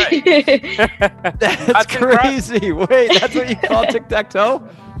 Oh, right. That's crazy. Wait, that's what you call tic-tac-toe?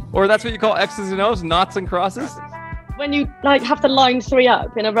 Or that's what you call X's and O's, knots and crosses? When you like have to line 3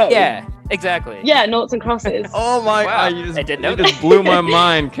 up in a row. Yeah, exactly. Yeah, noughts and crosses. Oh my God! I didn't know you just blew my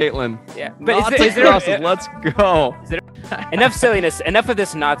mind, Caitlin. Yeah, but knots and crosses. Let's go. Enough silliness. Enough of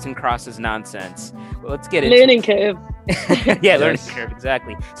this knots and crosses nonsense. Well, let's get into learning curve. Yeah, learning curve,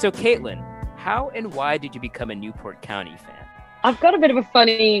 exactly. So, Caitlin, how and why did you become a Newport County fan? I've got a bit of a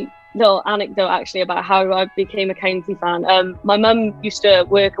funny little anecdote actually about how I became a county fan. My mum used to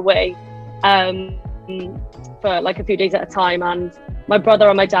work away. For like a few days at a time, and my brother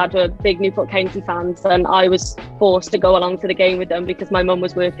and my dad were big Newport County fans, and I was forced to go along to the game with them because my mum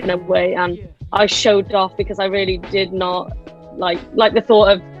was working away, and I showed off because I really did not like the thought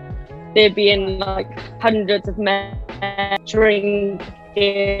of there being like hundreds of men drinking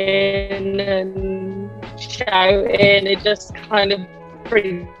and shouting. It just kind of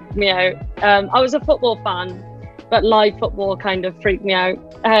freaked me out. I was a football fan, but live football kind of freaked me out,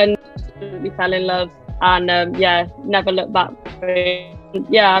 and absolutely fell in love. And never looked back.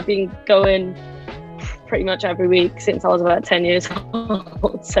 Yeah, I've been going pretty much every week since I was about 10 years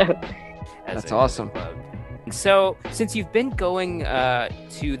old. So that's awesome. So since you've been going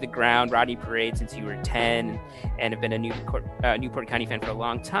to the ground, Rodney Parade, since you were 10 and have been a Newport County fan for a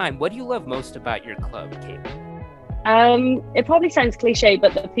long time, what do you love most about your club, Caitlin? It probably sounds cliche,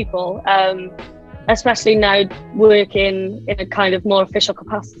 but the people. Especially now working in a kind of more official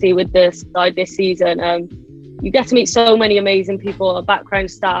capacity with the side this season. You get to meet so many amazing people,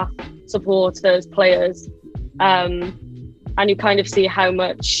 background staff, supporters, players, and you kind of see how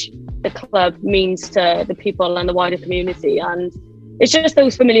much the club means to the people and the wider community. And it's just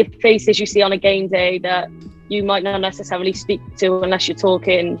those familiar faces you see on a game day that you might not necessarily speak to unless you're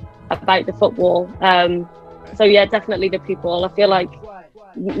talking about the football. So yeah, definitely the people. I feel like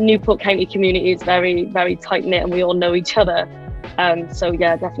Newport County community is very, very tight-knit and we all know each other. So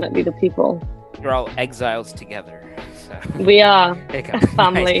yeah, definitely the people. You're all exiles together. So. We are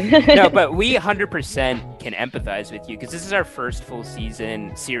family. Nice. No, but we 100% can empathize with you because this is our first full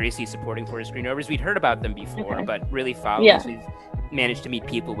season seriously supporting Forest Green Rovers. We'd heard about them before, but really followed us. We've managed to meet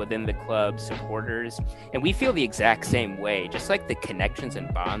people within the club, supporters, and we feel the exact same way. Just like the connections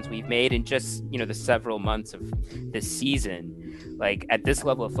and bonds we've made in just the several months of this season. Like at this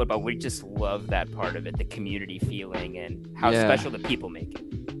level of football, we just love that part of it, the community feeling and how special the people make it.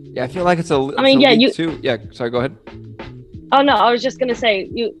 Yeah, I feel like it's too. Yeah, sorry, go ahead. Oh no, I was just gonna say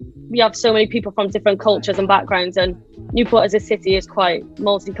we have so many people from different cultures and backgrounds, and Newport as a city is quite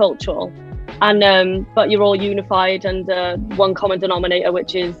multicultural. And but you're all unified under one common denominator,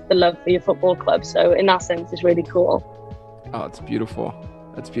 which is the love for your football club. So in that sense, it's really cool. Oh, it's beautiful.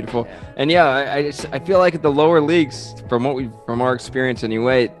 That's beautiful. And yeah, I feel like at the lower leagues, from our experience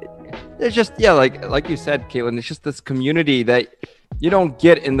anyway, there's just like you said, Caitlin, it's just this community that you don't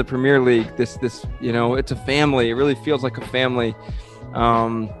get in the Premier League. This it's a family. It really feels like a family,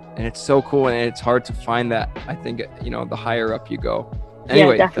 and it's so cool. And it's hard to find that. I think the higher up you go.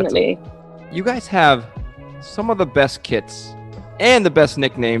 Anyway, yeah, definitely. You guys have some of the best kits and the best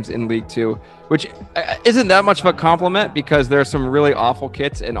nicknames in League Two, which isn't that much of a compliment because there are some really awful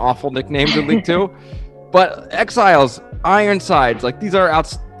kits and awful nicknames in League Two. But Exiles, Ironsides, like these are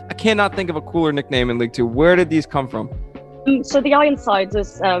I cannot think of a cooler nickname in League Two. Where did these come from? So the Ironsides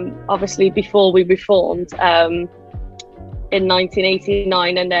was obviously before we reformed in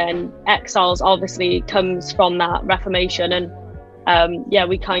 1989, and then Exiles obviously comes from that reformation, and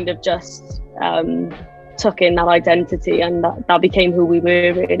we kind of just took in that identity, and that became who we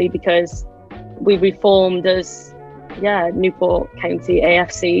were really, because we reformed as Newport County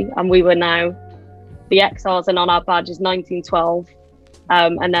AFC, and we were now the Exiles, and on our badge is 1912,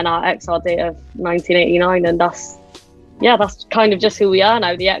 and then our exile date of 1989, and that's kind of just who we are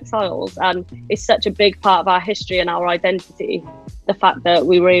now, the Exiles. And it's such a big part of our history and our identity, the fact that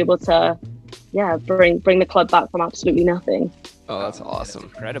we were able to bring the club back from absolutely nothing. Oh, that's awesome.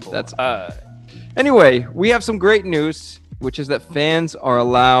 That's incredible. Anyway, we have some great news. which is that fans are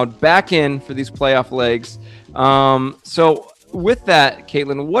allowed back in for these playoff legs. So with that,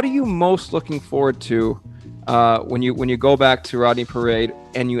 Caitlin, what are you most looking forward to when you go back to Rodney Parade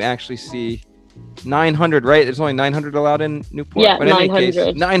and you actually see 900, right? There's only 900 allowed in Newport. Yeah, but in 900. any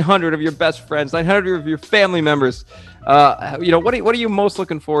case, 900 of your best friends, 900 of your family members. What are you most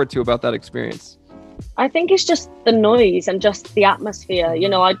looking forward to about that experience? I think it's just the noise and just the atmosphere. You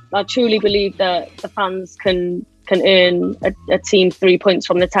know, I truly believe that the fans can earn a team 3 points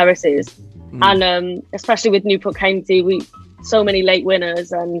from the terraces. And especially with Newport County, we so many late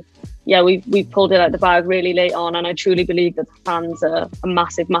winners, and yeah, we've pulled it out the bag really late on, and I truly believe that the fans are a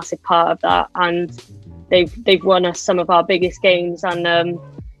massive part of that, and they've won us some of our biggest games. And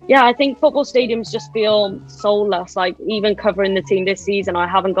I think football stadiums just feel soulless. Like, even covering the team this season, I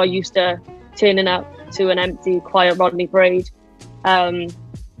haven't got used to turning up to an empty, quiet Rodney Parade.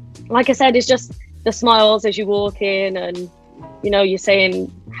 Like I said, it's just the smiles as you walk in, and you know, you're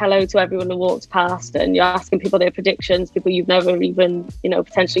saying hello to everyone that walks past, and you're asking people their predictions, people you've never even, you know,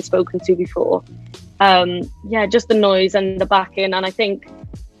 potentially spoken to before. Just the noise and the backing, and I think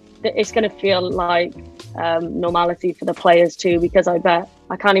that it's going to feel like normality for the players too, because I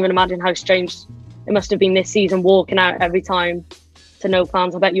can't even imagine how strange it must have been this season walking out every time to no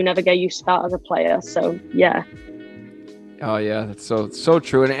fans. I bet you never get used to that as a player. So yeah. Oh yeah, that's so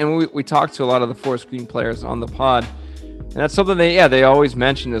true. And we talked to a lot of the Forest Green players on the pod, and that's something they always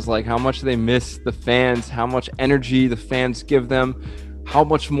mention, is like how much they miss the fans, how much energy the fans give them, how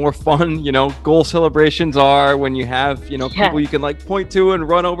much more fun, you know, goal celebrations are when you have, you know, people you can like point to and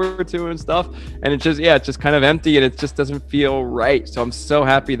run over to and stuff. And it's just kind of empty, and it just doesn't feel right. So I'm so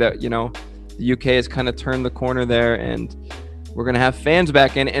happy that, you know, the UK has kind of turned the corner there, and we're going to have fans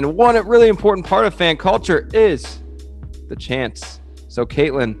back in. And one really important part of fan culture is the chants. So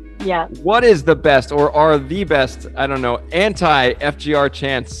Caitlin, what is the best, or are the best, I don't know, anti-FGR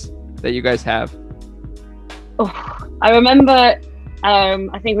chants that you guys have? Oh, I remember,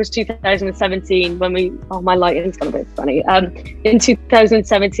 I think it was 2017 when my lighting's got a bit funny. In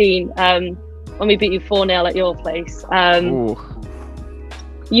 2017, when we beat you 4-0 at your place,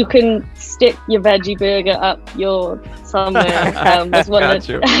 you can stick your veggie burger up your somewhere. Was one that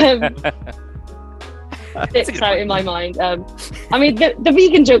sticks out in my mind. I mean, the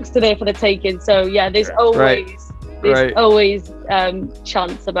vegan jokes today for the taking. So yeah, there's always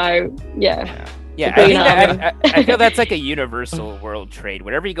chants about I feel that's like a universul world trade.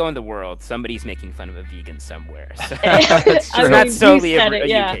 Wherever you go in the world, somebody's making fun of a vegan somewhere. So that's true. Not solely a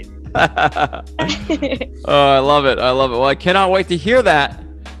UK. Oh, I love it. Well, I cannot wait to hear that.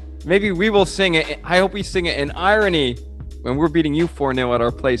 Maybe we will sing it. I hope we sing it in irony when we're beating you 4-0 at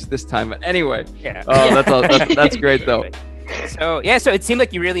our place this time. But anyway, that's great though. So it seemed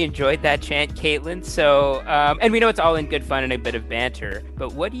like you really enjoyed that chant, Caitlin. So, and we know it's all in good fun and a bit of banter,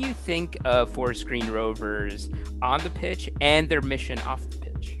 but what do you think of Forest Green Rovers on the pitch and their mission off the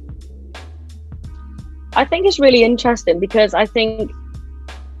pitch? I think it's really interesting, because I think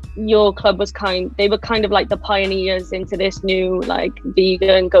your club they were kind of like the pioneers into this new like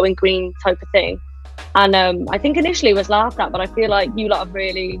vegan, going green type of thing. And I think initially it was laughed at, but I feel like you lot have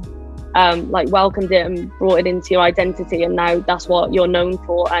really welcomed it and brought it into your identity, and now that's what you're known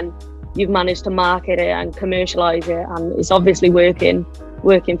for, and you've managed to market it and commercialize it, and it's obviously working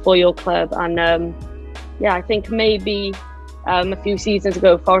for your club. And I think maybe a few seasons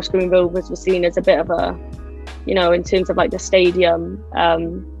ago, Forest Green Rovers was seen as a bit of a, you know, in terms of like the stadium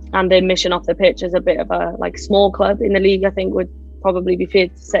and their mission off the pitch, as a bit of a like small club in the league, I think would probably be fair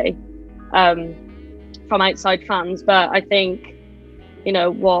to say, from outside fans. But I think, you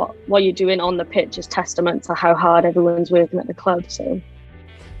know, what you're doing on the pitch is testament to how hard everyone's working at the club. So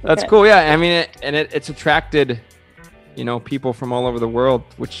that's cool. Yeah, I mean, it's attracted, you know, people from all over the world,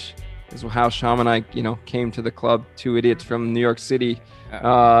 which is how Sham and I, you know, came to the club. Two idiots from New York City.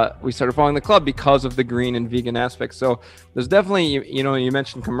 We started following the club because of the green and vegan aspect. So there's definitely, you know, you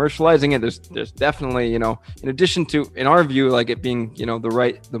mentioned commercializing it. There's definitely, you know, in addition to, in our view, like it being, you know,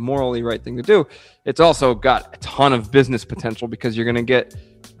 the morally right thing to do, it's also got a ton of business potential, because you're going to get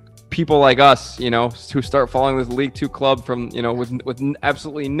people like us, you know, who start following this League Two club from, you know, with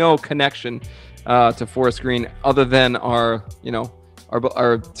absolutely no connection to Forest Green other than our, you know,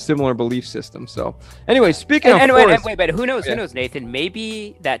 our similar belief system. So anyway, speaking of Forest, wait, but who knows, Nathan?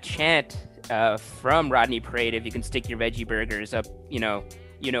 Maybe that chant from Rodney Parade, if you can stick your veggie burgers up, you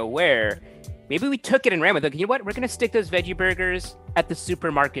know where, maybe we took it and ran with it. You know what? We're going to stick those veggie burgers at the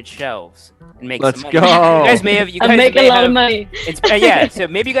supermarket shelves and make some money. Let's go. You guys may have make a lot of money. So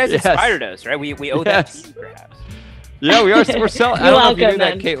maybe you guys inspired us, right? We owe that to you, perhaps. Yeah, we are. We're selling. I don't know if you knew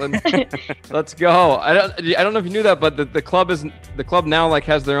man. that, Caitlin. Let's go. I don't know if you knew that, but the club now like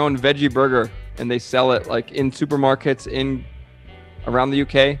has their own veggie burger, and they sell it like in supermarkets around the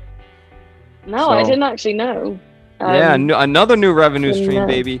UK. No, I didn't actually know. Another new revenue stream,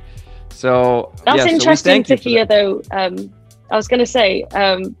 baby. So that's interesting to hear, that. though. I was going to say,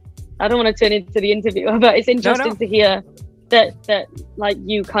 I don't want to turn into the interview, but it's interesting to hear that like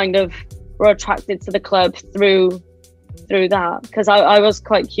you kind of were attracted to the club through that, because I was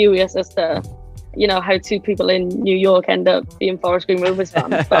quite curious as to how two people in New York end up being Forest Green Rovers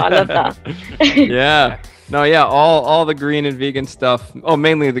fans, but I love that. Yeah. No, yeah, all the green and vegan stuff. Oh,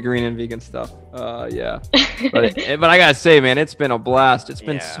 mainly the green and vegan stuff. Yeah. But I gotta say, man, it's been a blast. It's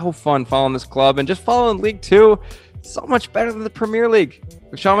been so fun following this club and just following League Two. So much better than the Premier League.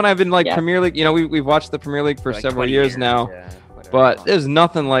 Sean and I have been like Premier League. We've watched the Premier League for like several years now. But there's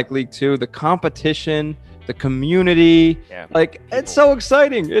nothing like League Two. The competition, the community, it's so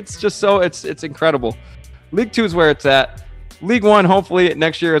exciting. It's just it's incredible. League Two is where it's at. League One, hopefully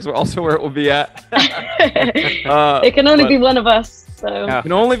next year is also where it will be at. It can only be one of us. So it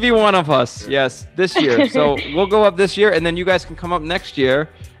can only be one of us. Yes, this year. So we'll go up this year, and then you guys can come up next year,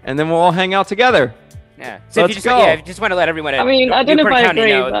 and then we'll all hang out together. Yeah. So if you just want to let everyone. I mean, I don't know if I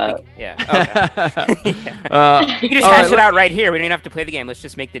agree, but yeah. Okay. You can just hash it out right here. We don't even have to play the game. Let's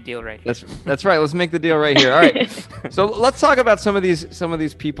just make the deal right here. That's right. Let's make the deal right here. All right. So let's talk about some of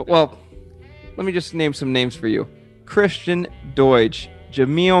these people. Well, let me just name some names for you. Christian Deutsch,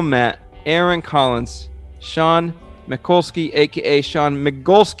 Jamil Matt, Aaron Collins, Sean Mikulski, a.k.a. Sean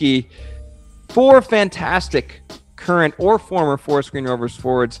Migulski, 4 fantastic current or former Forest Green Rovers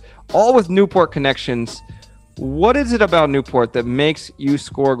forwards, all with Newport connections. What is it about Newport that makes you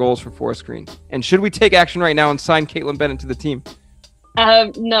score goals for Forest Green? And should we take action right now and sign Caitlin Bennett to the team?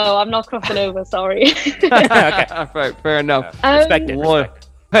 No, I'm not crossing over, sorry. Okay. All right, fair enough. Respect it.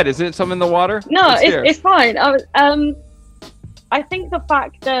 Pet, is it something in the water? No, it's fine. I think the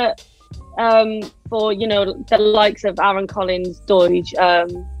fact that for the likes of Aaron Collins, Deutsch,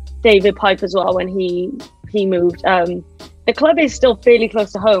 David Pipe as well when he moved, the club is still fairly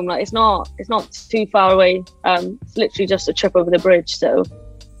close to home. Like it's not too far away. It's literally just a trip over the bridge, so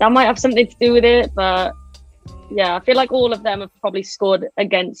that might have something to do with it. But yeah, I feel like all of them have probably scored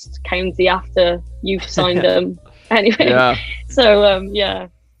against County after you've signed them. Anyway, yeah. So yeah.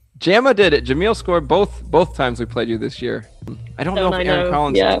 Jamma did it. Jamil scored both times we played you this year. I don't know if Aaron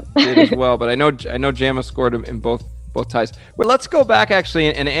Collins did as well, but I know Jamma scored him in both ties. But let's go back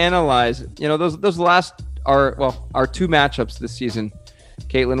actually and analyze. Those last our 2 matchups this season.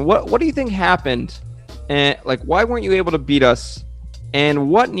 Caitlin, what do you think happened? And why weren't you able to beat us?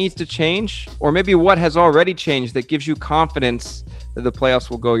 And what needs to change, or maybe what has already changed that gives you confidence that the playoffs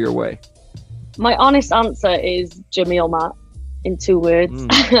will go your way? My honest answer is Jamil Matt. In 2 words.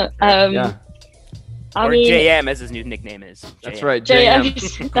 Yeah. I mean, JM, as his new nickname is. JM. That's right,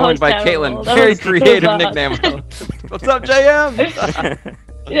 JM. Coined by Caitlin. Very creative nickname. What's up, JM?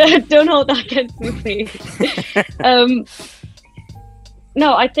 Yeah, don't hold that against me, please.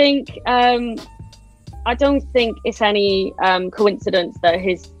 No, I think I don't think it's any coincidence that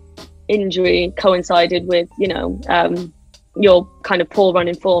his injury coincided with your kind of poor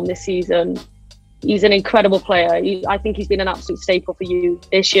running form this season. He's an incredible player. I think he's been an absolute staple for you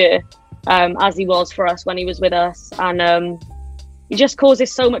this year, as he was for us when he was with us. And he just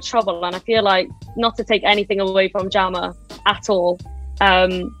causes so much trouble. And I feel like, not to take anything away from Jamma at all,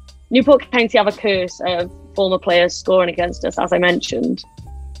 Newport County have a curse of former players scoring against us, as I mentioned.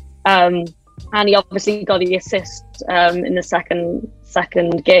 And he obviously got the assist in the second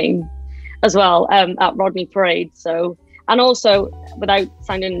game as well at Rodney Parade. So. And also, without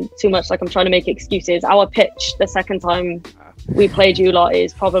sounding too much like I'm trying to make excuses, our pitch the second time we played you lot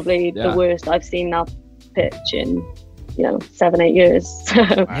is probably the worst I've seen that pitch in 7-8 years.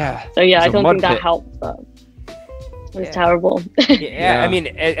 So I don't think that helped, but it was terrible. I mean,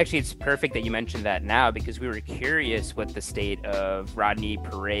 actually, it's perfect that you mentioned that now, because we were curious what the state of Rodney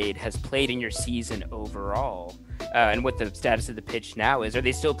Parade has played in your season overall. And what the status of the pitch now is. Are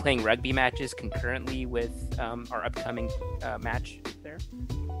they still playing rugby matches concurrently with our upcoming match there?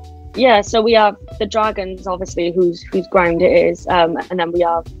 Yeah, so we have the Dragons, obviously, whose ground it is, and then we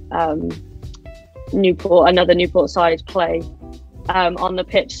have another Newport side play on the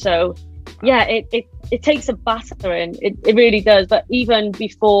pitch. So yeah, it takes a battering. It really does. But even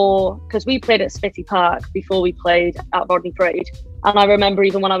before, because we played at Spitty Park before we played at Rodney Parade, and I remember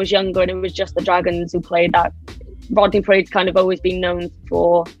even when I was younger and it was just the Dragons who played that. Rodney Parade's kind of always been known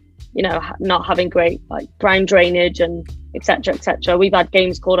for, not having great ground drainage and etc. We've had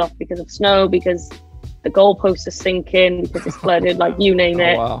games called off because of snow, because the goalposts are sinking because it's flooded, like you name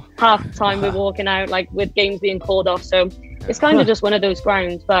it. Wow. Half the time we're walking out, like with games being called off. So it's kind of just one of those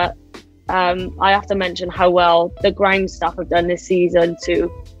grounds. But I have to mention how well the ground staff have done this season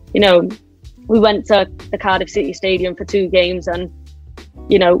to, we went to the Cardiff City Stadium for 2 games, and,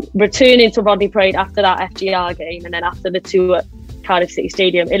 returning to Rodney Parade after that FGR game and then after the 2 at Cardiff City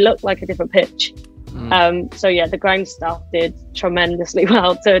Stadium, it looked like a different pitch. So yeah, the ground staff did tremendously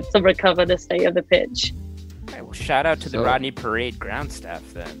well to recover the state of the pitch. Right, well, shout out to the Rodney Parade ground staff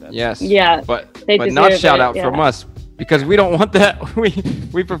then. Yes. Yeah. But not shout out from us, because we don't want that.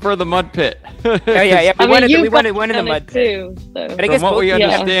 We prefer the mud pit. Yeah. We wanted one in the mud pit too. So. But I guess what we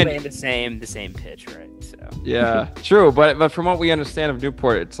understand, playing the same pitch, right? So. Yeah, true. But from what we understand of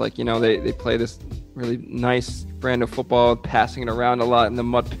Newport, it's like, they play this really nice brand of football, passing it around a lot, and the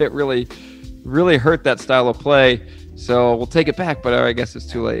mud pit really hurt that style of play. So we'll take it back, but I guess it's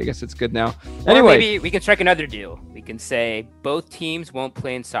too late. I guess it's good now. Anyway, or maybe we can strike another deal. We can say both teams won't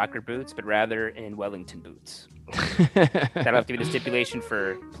play in soccer boots, but rather in Wellington boots. That'll have to be the stipulation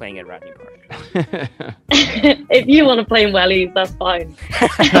for playing at Rodney Park. If you want to play in wellies, that's fine.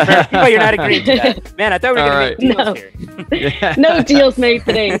 But you're not agreeing to that. Man, I thought we were going to make deals here. No deals made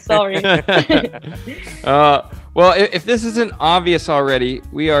today, sorry. Well, if this isn't obvious already,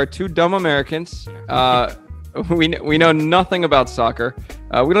 we are 2 dumb Americans. We know nothing about soccer.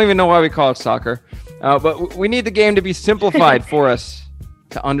 We don't even know why we call it soccer. But we need the game to be simplified for us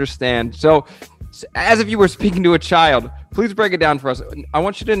to understand. So, as if you were speaking to a child, please break it down for us. I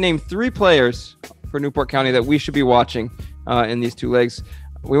want you to name 3 players for Newport County that we should be watching in these 2 legs.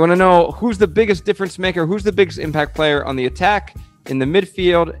 We want to know who's the biggest difference maker, who's the biggest impact player on the attack, in the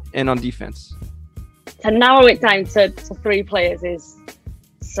midfield, and on defense. To narrow it down to 3 players is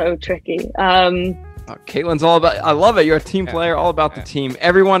so tricky. Caitlin's all about. I love it. You're a team player, all about the team.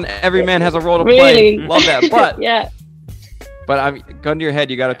 Every man has a role to really play. Love that. But yeah. But gun to your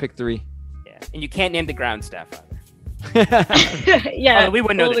head, you got to pick 3. Yeah, and you can't name the ground staff either. Yeah, we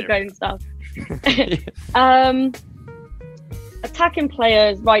wouldn't know all the ground stuff. Attacking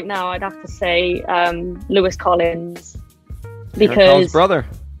players right now, I'd have to say Lewis Collins, because brother.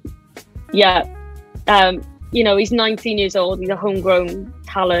 Yeah, he's 19 years old. He's a homegrown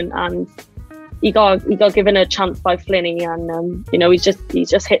talent, and he got given a chance by Flinny, and he's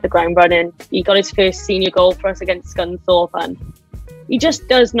just hit the ground running. He got his first senior goal for us against Scunthorpe, and he just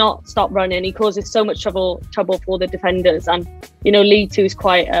does not stop running. He causes so much trouble for the defenders, and League 2 is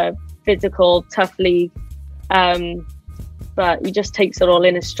quite a physical, tough league, but he just takes it all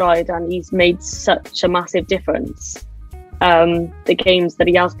in his stride, and he's made such a massive difference the games that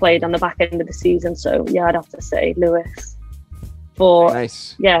he has played on the back end of the season. So yeah, I'd have to say Lewis for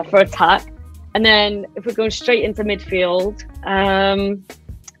attack. And then if we're going straight into midfield,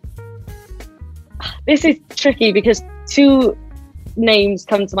 this is tricky because 2 names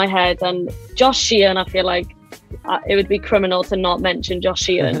come to my head, and Josh Sheehan, I feel like it would be criminal to not mention Josh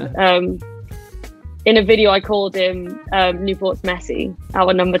Sheehan. In a video I called him Newport's Messi,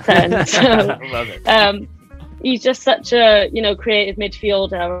 our number 10. So, I love it. He's just such a creative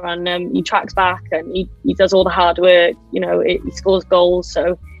midfielder, and he tracks back, and he does all the hard work. He scores goals,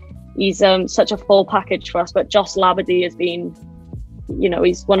 so he's such a full package for us. But Josh Labadie has been,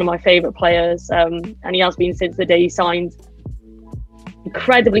 he's one of my favourite players, and he has been since the day he signed.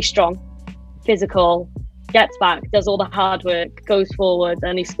 Incredibly strong, physical, gets back, does all the hard work, goes forward,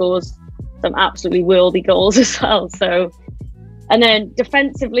 and he scores some absolutely worldy goals as well. So, and then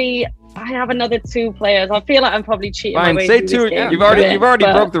defensively, I have another 2 players. I feel like I'm probably cheating. Fine, my way say through 2. This game, You've already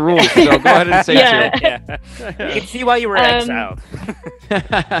broke the rules, so go ahead and say 2. Yeah. You can see why you were exiled.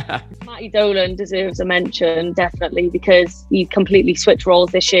 Matty Dolan deserves a mention, definitely, because he completely switched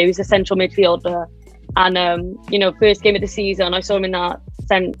roles this year. He's a central midfielder, and first game of the season, I saw him in that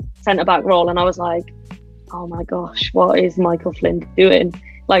centre back role, and I was like, oh my gosh, what is Michael Flynn doing?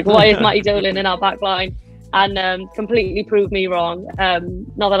 Like, why is Matty Dolan in our back line? And completely proved me wrong.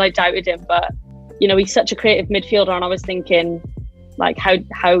 Not that I doubted him, but he's such a creative midfielder, and I was thinking, like,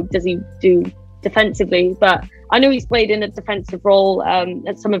 how does he do defensively? But I know he's played in a defensive role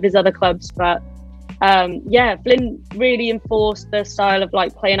at some of his other clubs, but Flynn really enforced the style of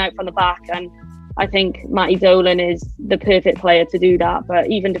like playing out from the back, and I think Matty Dolan is the perfect player to do that. But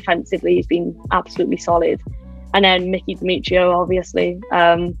even defensively, he's been absolutely solid. And then Mickey Demetrio, obviously,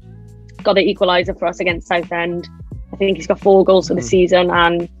 got the equaliser for us against Southend. I think he's got 4 goals for the season,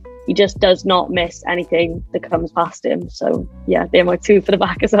 and he just does not miss anything that comes past him. So yeah, they're my 2 for the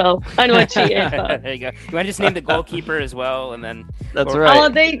back as well. I know I cheated, but there you go. You want to just name the goalkeeper as well, and then that's right.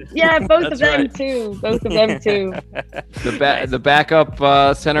 Oh, both of them too. Both of them too. The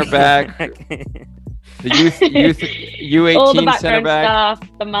backup center back. The youth U18 all the background center back. staff,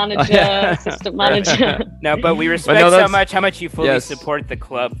 the manager, assistant manager. No, but we respect so much how much you fully support the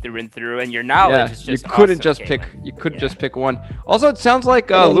club through and through, and your knowledge is just you couldn't awesome, just pick. You couldn't just pick one. Also, it sounds like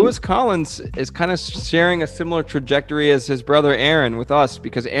Lewis Collins is kind of sharing a similar trajectory as his brother Aaron with us,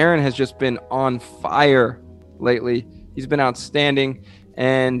 because Aaron has just been on fire lately. He's been outstanding.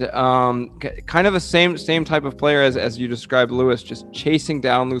 And kind of the same type of player as you described, Lewis, just chasing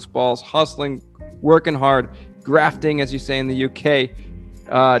down loose balls, hustling, working hard, grafting, as you say in the UK,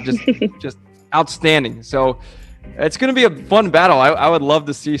 just outstandanding. So it's going to be a fun battle. I would love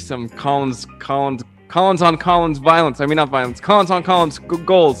to see some Collins on Collins violence. I mean, not violence. Collins on Collins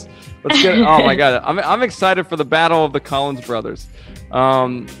goals. Let's get. Oh my God, I'm excited for the battle of the Collins brothers.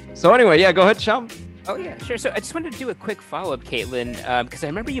 So anyway, yeah, go ahead, Sean. Oh, yeah, sure. So I just wanted to do a quick follow-up, Caitlin, because I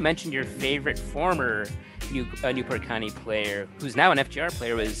remember you mentioned your favorite former Newport County player, who's now an FGR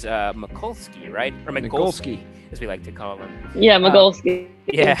player, was Mikulski, right? Or Migulski, as we like to call him. Yeah, Migulski.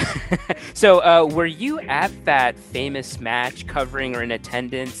 Yeah. So were you at that famous match covering or in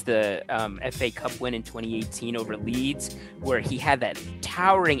attendance the FA Cup win in 2018 over Leeds, where he had that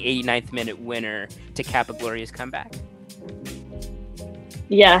towering 89th minute winner to cap a glorious comeback?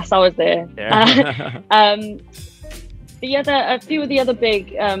 Yes, I was there. A few of the other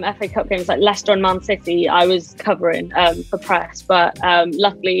big FA Cup games, like Leicester and Man City, I was covering for press. But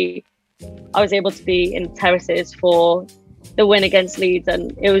luckily, I was able to be in terraces for the win against Leeds,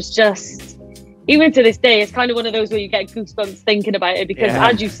 and it was just, even to this day, it's kind of one of those where you get goosebumps thinking about it, because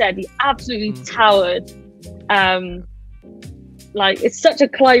as you said, he absolutely towered. It's such a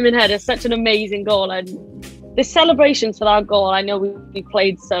climbing header, such an amazing goal, and the celebrations for that goal, I know we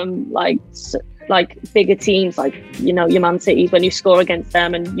played some like bigger teams, like, you know, your Man Cities, when you score against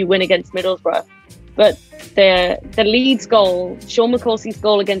them and you win against Middlesbrough. But the Leeds goal, Sean Mikulski's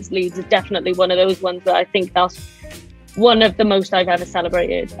goal against Leeds, is definitely one of those ones that I think that's one of the most I've ever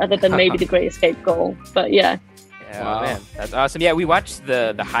celebrated, other than maybe the Great Escape goal. But yeah. Wow. Man, that's awesome. Yeah, we watched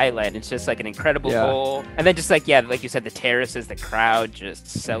the highlight. It's just like an incredible goal. And then just like you said, the terraces, the crowd just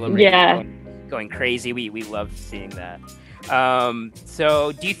celebrating. Yeah. Going crazy. We loved seeing that.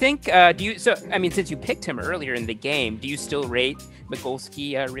 So do you think since you picked him earlier in the game, do you still rate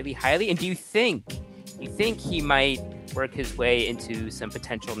Migulski really highly, and do you think he might work his way into some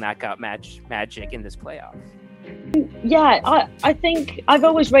potential knockout match magic in this playoff? Yeah, I think I've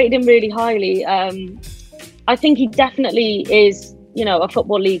always rated him really highly. I think he definitely is, you know, a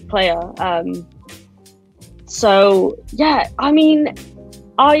Football League player. So yeah, I mean,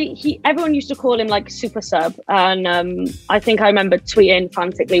 everyone used to call him like super sub, and I think I remember tweeting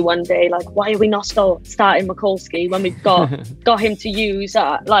frantically one day, like, why are we not starting Mikulski when we've got him to use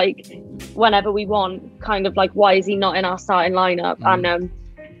like whenever we want? Kind of like, why is he not in our starting lineup? And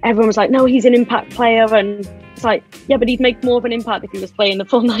everyone was like, no, he's an impact player, and it's like, yeah, but he'd make more of an impact if he was playing the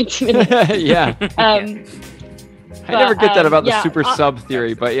full 90 minutes. Yeah. I never get that about the super sub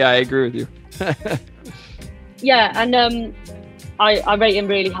theory, but yeah, I agree with you. Yeah, and I rate him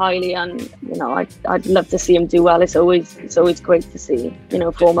really highly, and you know, I'd love to see him do well. It's always great to see, you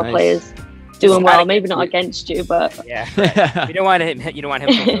know, former players doing well. Maybe not against you, but right. You don't want him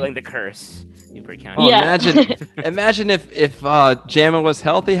fulfilling the curse. Oh, yeah. Imagine if Jamma was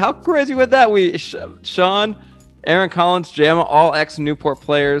healthy. How crazy would that be? Sean, Aaron Collins, Jamma, all ex-Newport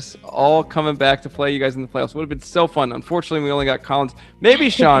players, all coming back to play you guys in the playoffs. Would have been so fun. Unfortunately, we only got Collins, maybe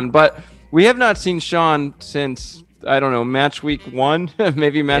Sean, but we have not seen Sean since, I don't know, match week 1,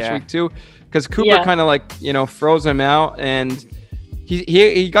 maybe match week 2, because Cooper kind of like, you know, froze him out, and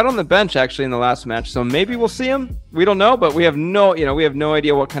he got on the bench actually in the last match. So maybe we'll see him. We don't know, but we have no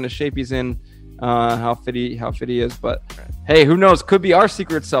idea what kind of shape he's in, how fit he is. But hey, who knows? Could be our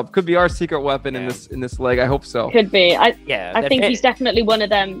secret sub. Could be our secret weapon in this leg. I hope so. Could be. I think he's definitely one of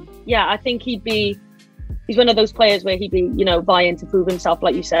them. Yeah, I think he's one of those players where he'd be, you know, vying to prove himself,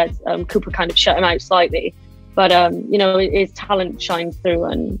 like you said. Cooper kind of shut him out slightly. But, you know, his talent shines through,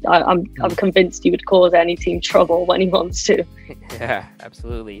 and I'm convinced he would cause any team trouble when he wants to. Yeah,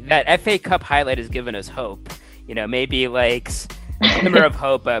 absolutely. That FA Cup highlight has given us hope. You know, maybe like a glimmer of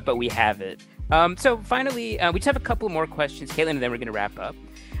hope, but we have it. So finally, we just have a couple more questions, Caitlin, and then we're going to wrap up.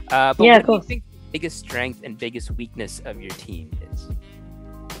 But what do you think the biggest strength and biggest weakness of your team is?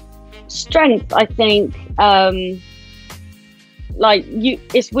 Strength, I think,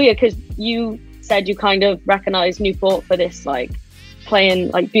 it's weird because you said you kind of recognize Newport for this, like, playing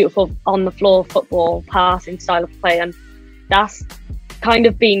like beautiful on the floor football passing style of play, and that's kind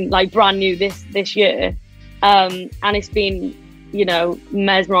of been like brand new this year, and it's been, you know,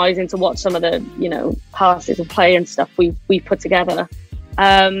 mesmerizing to watch some of the, you know, passes of play and stuff we put together.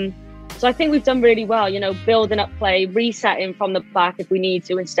 So I think we've done really well, you know, building up play, resetting from the back if we need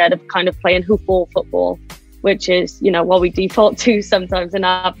to, instead of kind of playing hoofball football, which is, you know, what we default to sometimes, and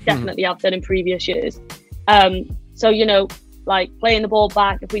I've definitely have done in previous years. So, you know, like playing the ball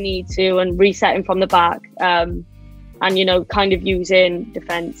back if we need to and resetting from the back, and, you know, kind of using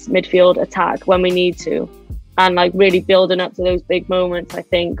defense, midfield, attack when we need to, and like really building up to those big moments. I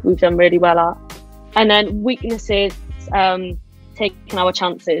think we've done really well at. And then weaknesses, taking our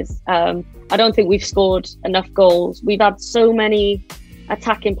chances. I don't think we've scored enough goals. We've had so many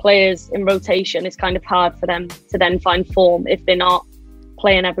attacking players in rotation. It's kind of hard for them to then find form if they're not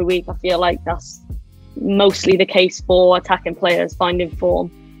playing every week. I feel like that's mostly the case for attacking players finding form.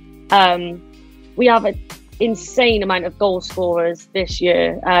 We have an insane amount of goal scorers this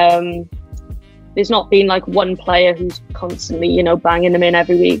year. There's not been like one player who's constantly, you know, banging them in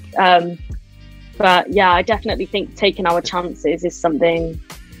every week. But yeah, I definitely think taking our chances is something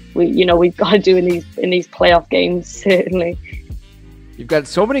we've got to do in these playoff games, certainly. You've got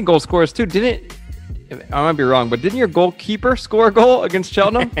so many goal scorers too. I might be wrong, but didn't your goalkeeper score a goal against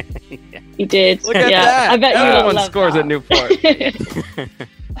Cheltenham? He did. Look at that. I bet everyone scores at Newport.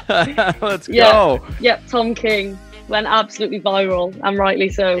 Let's go. Yep, Tom King went absolutely viral, and rightly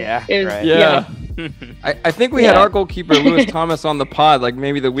so. Yeah. I think we had our goalkeeper Lewis Thomas on the pod like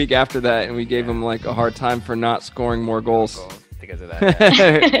maybe the week after that, and we gave him like a hard time for not scoring more goals because of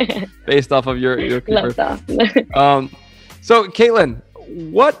that. Based off of your keeper. Love that. So Caitlin,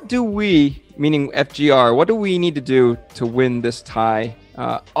 what do we, meaning FGR, what do we need to do to win this tie,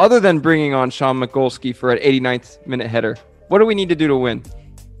 other than bringing on Sean McGolski for an 89th minute header? What do we need to do to win?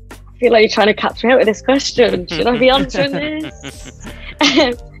 I feel like you're trying to catch me out with this question. Should I be answering this?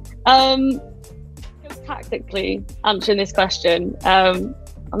 Tactically answering this question, I'm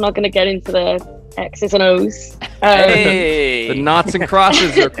not going to get into the X's and O's. The knots and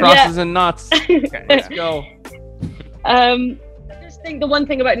crosses, or crosses and knots. Okay, let's go. I just think the one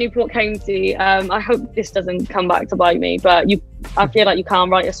thing about Newport County, I hope this doesn't come back to bite me, but I feel like you can't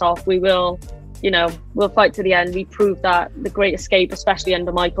write us off. We will, you know, we'll fight to the end. We proved that the Great Escape, especially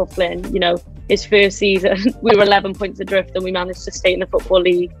under Michael Flynn, you know, his first season, we were 11 points adrift and we managed to stay in the Football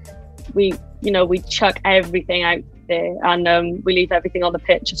League. We chuck everything out there, and we leave everything on the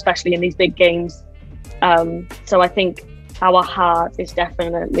pitch, especially in these big games. So I think our heart is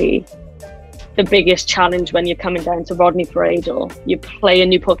definitely the biggest challenge when you're coming down to Rodney Parade or you play in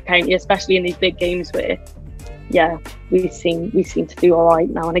Newport County, especially in these big games where, we seem to do all right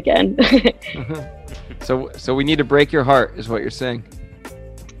now and again. So we need to break your heart, is what you're saying.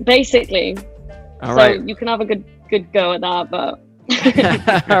 Basically. All right. You can have a good go at that, but.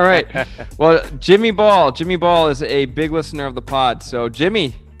 All right. Well, Jimmy Ball is a big listener of the pod. So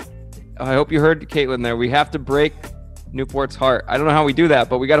Jimmy, I hope you heard Caitlin there. We have to break Newport's heart. I don't know how we do that,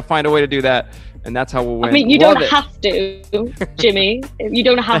 but we got to find a way to do that, and that's how we'll win. I mean, you don't have to, Jimmy. You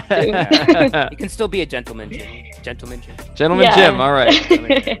don't have to. You can still be a gentleman, Jim. Gentleman Jim. All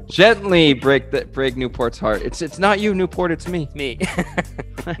right. Gently break Newport's heart. It's not you, Newport. It's me. Me.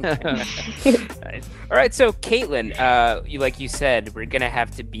 Nice. All right. So, Caitlin, like you said, we're gonna have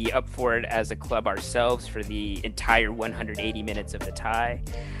to be up for it as a club ourselves for the entire 180 minutes of the tie,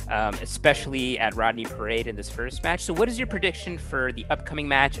 especially at Rodney Parade in this first match. So, what is your prediction for the upcoming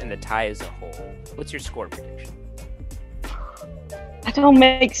match and the tie as a whole? What's your score prediction? I don't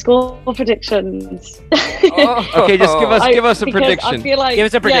make score predictions. Okay, just give us a prediction. I feel like, give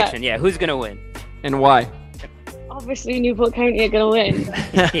us a prediction. Yeah, who's gonna win and why? Obviously, Newport County are gonna win.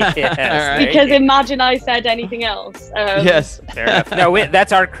 Yes, right. Because imagine I said anything else. Yes, fair enough. No,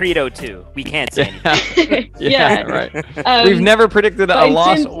 that's our credo too. We can't say anything. Yeah, right. We've never predicted a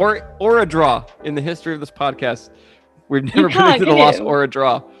loss or a draw in the history of this podcast. We've never predicted a loss or a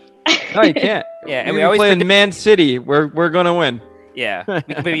draw. No, you can't. Yeah, and we always play in Man City. We're gonna win. Yeah,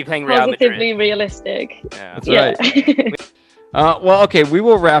 we could be playing Real Madrid. Positively realistic. Yeah. That's right. Well, okay, we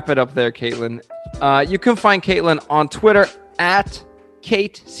will wrap it up there, Caitlin. You can find Caitlin on Twitter at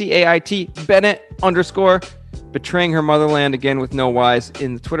Kate, C-A-I-T, Bennett _ betraying her motherland again with no Y's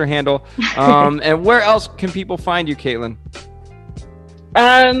in the Twitter handle. And where else can people find you, Caitlin?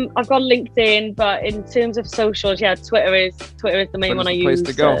 I've got LinkedIn, but in terms of socials, Twitter is the main one I use.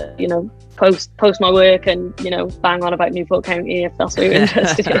 To go. Post my work and bang on about Newport County if that's what you're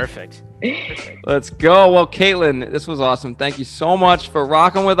interested in. Perfect. Let's go. Well, Caitlin, this was awesome. Thank you so much for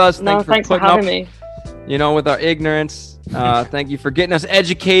rocking with us. Thanks for having me. With our ignorance. Thank you for getting us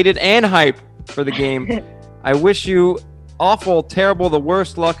educated and hype for the game. I wish you awful, terrible, the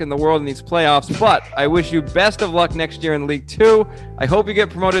worst luck in the world in these playoffs, but I wish you best of luck next year in League 2. I hope you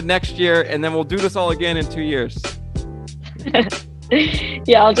get promoted next year, and then we'll do this all again in 2 years.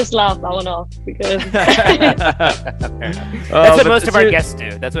 Yeah, I'll just laugh that one off because that's what most of our guests do.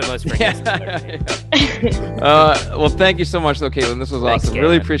 That's what most of our guests do. Well, thank you so much, though, Caitlin. This was awesome.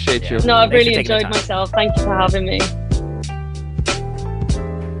 Really appreciate you. No, I've really enjoyed myself. Thank you for having me.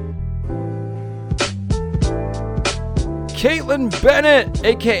 Caitlin Bennett,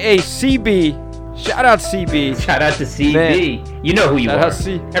 aka CB. Shout out CB. Shout out to CB. Man. You know who you are.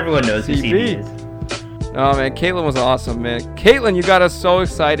 Everyone knows who CB is. Oh man, Caitlin was awesome, man. Caitlin, you got us so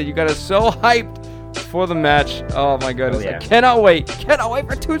excited. You got us so hyped for the match. Oh my goodness. I cannot wait. Cannot wait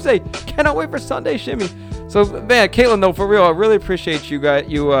for Tuesday. Cannot wait for Sunday Shimmy. So man, Caitlin, though, for real, I really appreciate you guys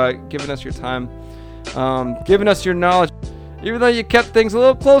giving us your time, giving us your knowledge. Even though you kept things a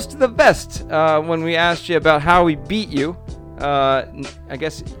little close to the vest when we asked you about how we beat you. I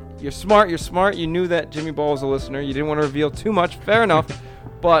guess you're smart. You knew that Jimmy Ball was a listener. You didn't want to reveal too much. Fair enough.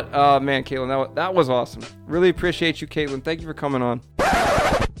 But, man, Caitlin, that was awesome. Really appreciate you, Caitlin. Thank you for coming on.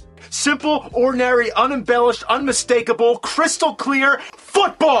 Simple, ordinary, unembellished, unmistakable, crystal clear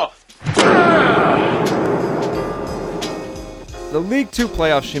football! The League Two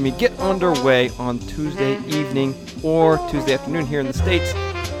playoff shimmy get underway on Tuesday evening or Tuesday afternoon here in the States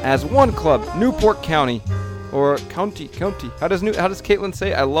as one club, Newport County, or County. How does Caitlin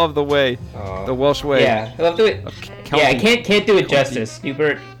say? I love the way, the Welsh way. Yeah, I love the way. Yeah, I can't do it justice.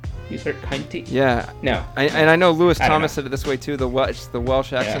 Newport County. Yeah. No. I know Lewis Thomas said it this way too. The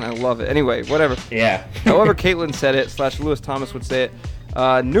Welsh accent. Yeah. I love it. Anyway, whatever. Yeah. However Caitlin said it / Lewis Thomas would say it.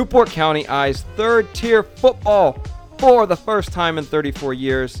 Newport County eyes third-tier football for the first time in 34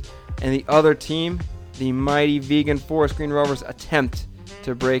 years, and the other team, the mighty vegan Forest Green Rovers, attempt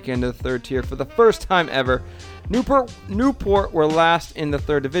to break into the third tier for the first time ever. Newport were last in the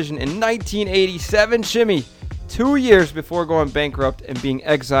third division in 1987, Shimmy, 2 years before going bankrupt and being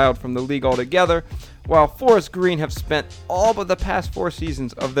exiled from the league altogether, while Forest Green have spent all but the past 4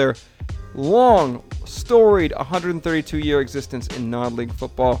 seasons of their long, storied 132-year existence in non-league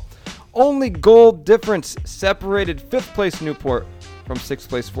football. Only goal difference separated 5th place Newport from 6th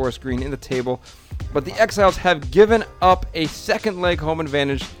place Forest Green in the table, but the Exiles have given up a second leg home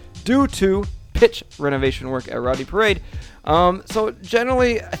advantage due to pitch renovation work at Rowdy Parade. So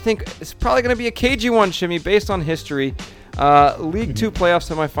generally, I think it's probably going to be a cagey one, Shimmy, based on history. League 2 playoff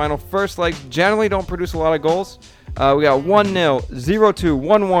semifinal first legs generally don't produce a lot of goals. We got 1-0, 0-2, 1-1,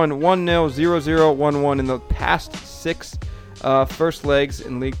 1-0, 0-0, 1-1 in the past 6 first legs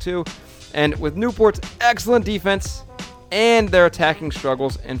in League 2. And with Newport's excellent defense and their attacking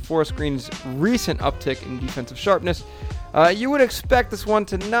struggles and Forest Green's recent uptick in defensive sharpness, you would expect this one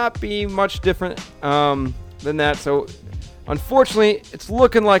to not be much different than that. So, unfortunately, it's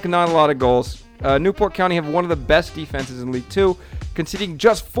looking like not a lot of goals. Newport County have one of the best defenses in League 2, conceding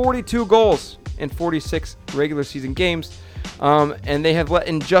just 42 goals in 46 regular season games. And they have let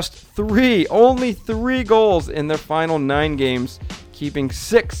in just only 3 goals in their final 9 games, keeping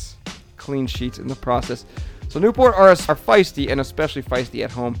 6 clean sheets in the process. So Newport are feisty, and especially feisty at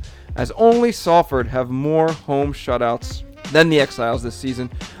home, as only Salford have more home shutouts than the Exiles this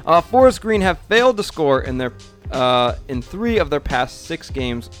season. Forest Green have failed to score in 3 of their past 6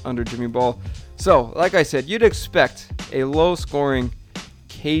 games under Jimmy Ball. So, like I said, you'd expect a low-scoring,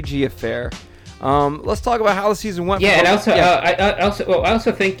 cagey affair. Let's talk about how the season went. Yeah, and also, I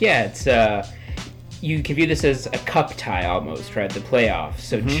also think, it's you can view this as a cup tie almost, right? The playoffs.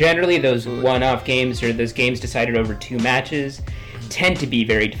 So generally, those one-off games or those games decided over 2 matches tend to be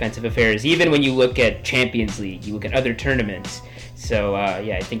very defensive affairs. Even when you look at Champions League, you look at other tournaments. So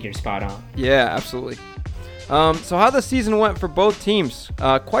I think you're spot on. Yeah, absolutely. So how the season went for both teams?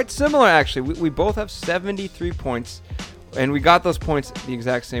 Quite similar, actually. We both have 73 points. And we got those points the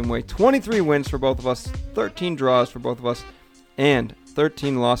exact same way. 23 wins for both of us, 13 draws for both of us, and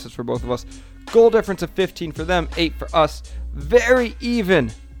 13 losses for both of us. Goal difference of 15 for them, 8 for us. Very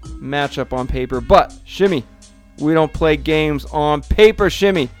even matchup on paper. But, Shimmy, we don't play games on paper,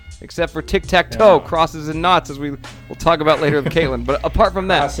 Shimmy, except for tic-tac-toe, crosses and knots, as we'll talk about later with Caitlin. But apart from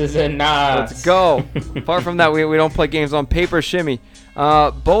that, crosses and knots. Let's go. Apart from that, we don't play games on paper, Shimmy.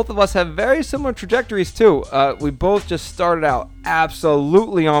 Both of us have very similar trajectories, too. We both just started out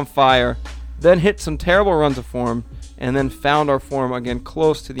absolutely on fire, then hit some terrible runs of form, and then found our form again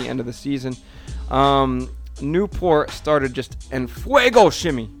close to the end of the season. Newport started just en fuego,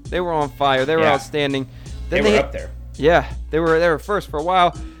 Shimmy. They were on fire. They were outstanding. Then they were up there. Yeah, they were first for a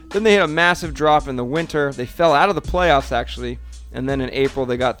while. Then they hit a massive drop in the winter. They fell out of the playoffs, actually. And then in April,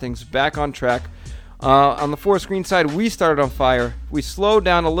 they got things back on track. On the Forest Green side, we started on fire. We slowed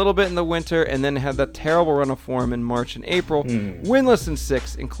down a little bit in the winter and then had that terrible run of form in March and April. Winless in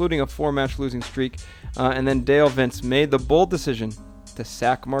 6, including a 4-match losing streak. And then Dale Vince made the bold decision to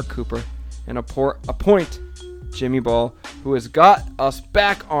sack Mark Cooper and appoint Jimmy Ball, who has got us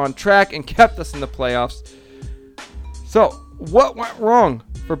back on track and kept us in the playoffs. So, what went wrong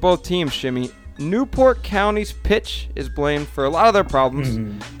for both teams, Shimmy? Newport County's pitch is blamed for a lot of their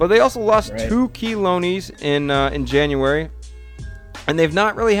problems, but they also lost 2 key loanees in January, and they've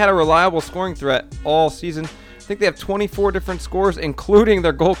not really had a reliable scoring threat all season. I think they have 24 different scores, including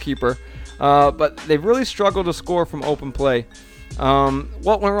their goalkeeper, but they've really struggled to score from open play.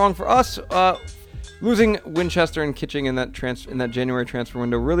 What went wrong for us? Losing Winchester and Kitching in that January transfer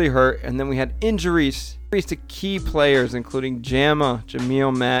window really hurt, and then we had injuries to key players, including Jamma,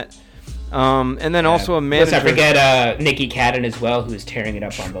 Jamil, Matt. And then also a manager. Let's not forget Nicky Cadden as well, who's tearing it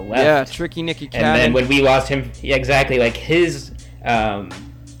up on the left. Yeah, tricky Nicky Cadden. And then when we lost him, exactly, like his time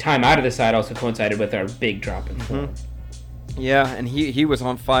out of the side also coincided with our big drop in form. Yeah, and he was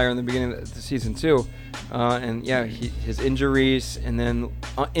on fire in the beginning of the season too. And yeah, his injuries and then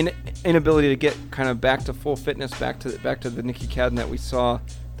inability to get kind of back to full fitness, back to the Nicky Cadden that we saw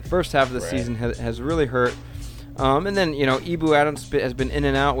the first half of the season has really hurt. And then, Ibu Adams has been in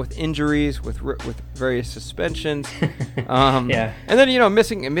and out with injuries, with various suspensions. And then,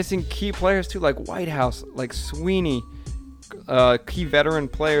 missing key players too, like Whitehouse, like Sweeney, key veteran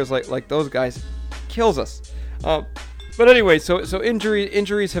players like those guys, kills us. But anyway, so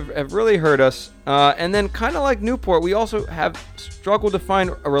injuries have really hurt us. And then kind of like Newport, we also have struggled to find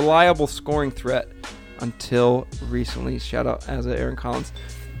a reliable scoring threat until recently. Shout out as Aaron Collins.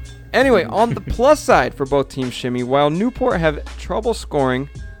 Anyway, on the plus side for both teams, Shimmy, while Newport have trouble scoring,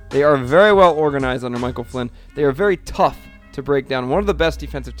 they are very well organized under Michael Flynn. They are very tough to break down. One of the best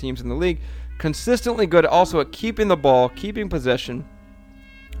defensive teams in the league. Consistently good also at keeping the ball, keeping possession.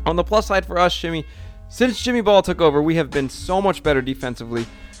 On the plus side for us, Shimmy, since Jimmy Ball took over, we have been so much better defensively,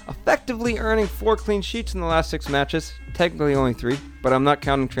 effectively earning 4 clean sheets in the last 6 matches. Technically only 3, but I'm not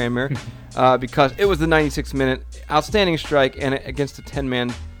counting Tranmere because it was the 96-minute outstanding strike and against a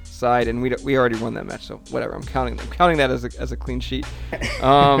 10-man side, and we already won that match, so whatever. I'm counting that as a clean sheet.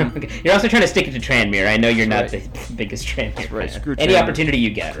 You're also trying to stick it to Tranmere. I know you're not the biggest Tranmere fan. Right. Screw Any Tranmere. opportunity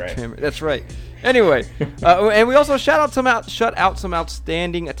you get, right? Tranmere. That's right. Anyway, and we also shut out some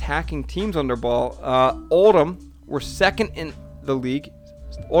outstanding attacking teams under Ball. Oldham were second in the league.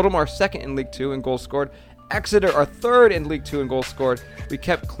 Oldham are second in League 2 in goals scored. Exeter are third in League 2 in goals scored. We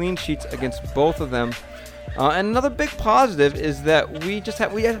kept clean sheets against both of them. And another big positive is that we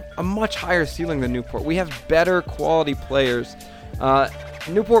have a much higher ceiling than Newport. We have better quality players.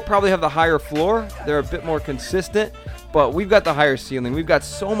 Newport probably have the higher floor. They're a bit more consistent, but we've got the higher ceiling. We've got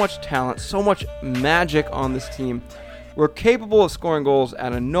so much talent, so much magic on this team. We're capable of scoring goals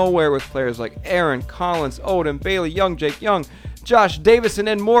out of nowhere with players like Aaron, Collins, Odin, Bailey, Young, Jake Young, Josh Davison,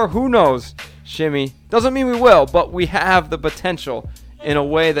 and more. Who knows, Shimmy? Doesn't mean we will, but we have the potential in a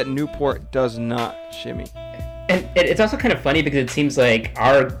way that Newport does not, Shimmy. And it's also kind of funny because it seems like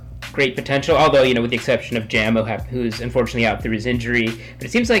our great potential, although, with the exception of Jammo, who's unfortunately out through his injury, but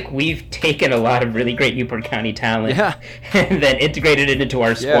it seems like we've taken a lot of really great Newport County talent and then integrated it into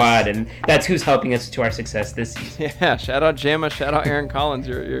our squad, and that's who's helping us to our success this season. Yeah, shout out Jamma, shout out Aaron Collins,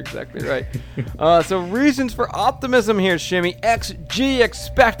 you're exactly right. So reasons for optimism here, Shimmy. XG,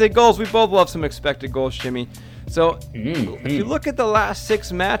 expected goals. We both love some expected goals, Shimmy. So if you look at the last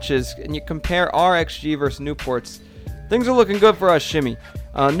 6 matches and you compare our XG versus Newport's, things are looking good for us, Shimmy.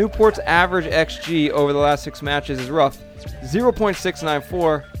 Newport's average XG over the last 6 matches is rough,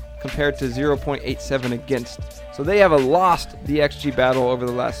 0.694 compared to 0.87 against. So they have lost the XG battle over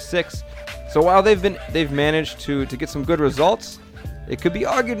the last 6. So while they've managed to get some good results, it could be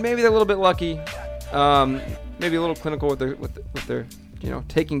argued maybe they're a little bit lucky, maybe a little clinical with their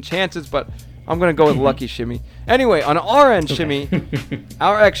taking chances, but I'm going to go with lucky, Shimmy. Anyway, on our end, Shimmy,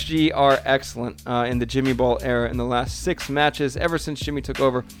 our XG are excellent in the Jimmy Ball era in the last 6 matches ever since Jimmy took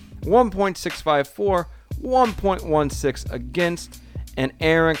over. 1.654, 1.16 against, and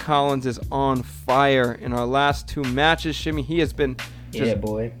Aaron Collins is on fire in our last 2 matches. Shimmy, he has been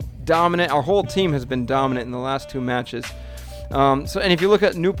dominant. Our whole team has been dominant in the last 2 matches. And if you look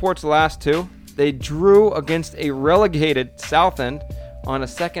at Newport's last 2, they drew against a relegated Southend on a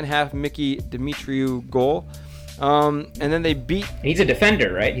second half Mickey Demetriou goal. And then they beat... He's a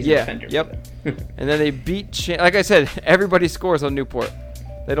defender, right? He's a defender. Yep. And then they beat... like I said, everybody scores on Newport.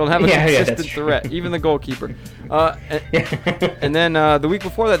 They don't have a consistent threat, even the goalkeeper. And then the week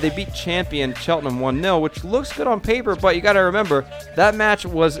before that, they beat champion Cheltenham 1-0, which looks good on paper, but you got to remember, that match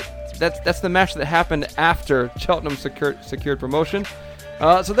was that's the match that happened after Cheltenham secured promotion.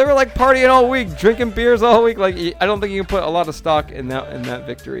 So they were like partying all week, drinking beers all week. Like, I don't think you can put a lot of stock in that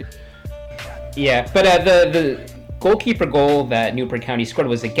victory. Yeah, but the goalkeeper goal that Newport County scored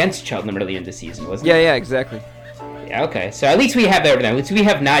was against Cheltenham early in the season, wasn't it? Yeah, exactly. Yeah, okay. So at least we have that over there. At least we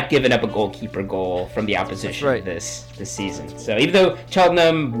have not given up a goalkeeper goal from the opposition this season. So even though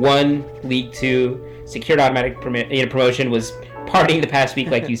Cheltenham won League 2, secured automatic promotion, was partying the past week,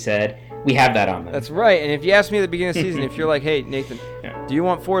 like you said, we have that on them. That's right. And if you asked me at the beginning of the season, if you're like, hey, Nathan, do you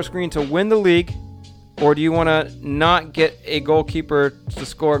want Forest Green to win the league, or do you want to not get a goalkeeper to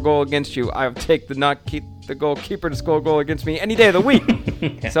score a goal against you? I would take not keep the goalkeeper to score a goal against me any day of the week.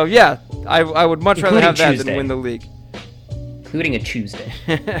 So, yeah, I would much rather have that than win the league. Including a Tuesday.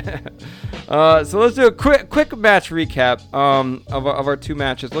 So let's do a quick match recap of our two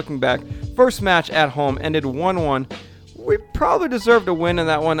matches. Looking back, first match at home ended 1-1. We probably deserved a win in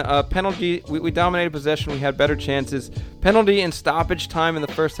that one. Penalty, we dominated possession. We had better chances. Penalty and stoppage time in the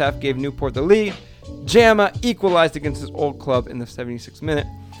first half gave Newport the lead. Jama equalized against his old club in the 76th minute.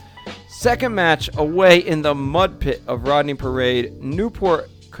 Second match away in the mud pit of Rodney Parade. Newport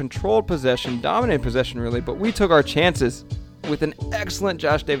controlled possession, dominated possession really, but we took our chances with an excellent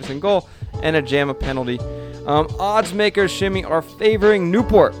Josh Davison goal and a Jama penalty. Odds makers, Shimmy, are favoring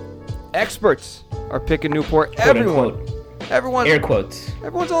Newport. Experts are picking Newport. Everyone, air quotes.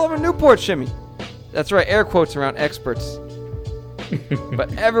 Everyone's all over Newport, Shimmy. That's right, air quotes around experts.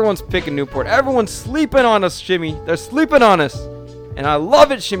 But everyone's picking Newport. Everyone's sleeping on us, Shimmy. They're sleeping on us. And I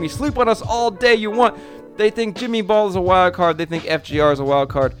love it, Shimmy. Sleep on us all day you want. They think Jimmy Ball is a wild card. They think FGR is a wild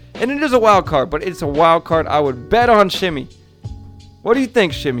card. And it is a wild card, but it's a wild card I would bet on, Shimmy. What do you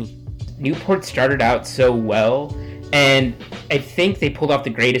think, Shimmy? Newport started out so well, and I think they pulled off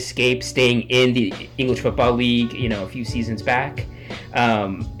the great escape staying in the English Football League, a few seasons back.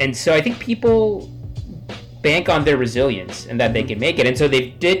 And so I think people bank on their resilience and that they can make it. And so they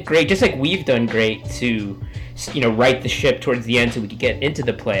did great, just like we've done great to, right the ship towards the end so we could get into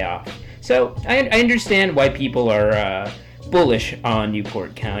the playoff. So I understand why people are bullish on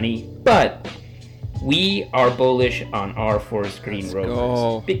Newport County, but we are bullish on our Forest Green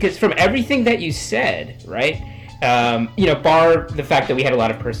Rovers. Because from everything that you said, right, bar the fact that we had a lot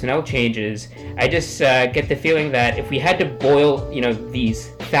of personnel changes, I just get the feeling that if we had to boil, these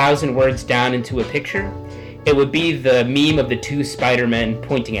 1,000 words down into a picture, it would be the meme of the two Spider-Men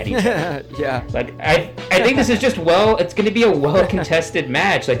pointing at each other. Yeah. Like, I think this is just it's going to be a well-contested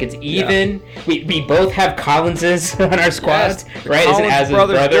match. Like, it's even. Yeah. We both have Collinses on our squads, right? As his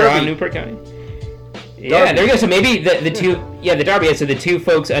brother on Newport County. Yeah, Derby. There you go. So maybe the two, the Derby. Yeah, so the two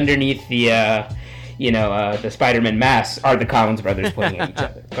folks underneath the, the Spider-Man masks are the Collins brothers pointing at each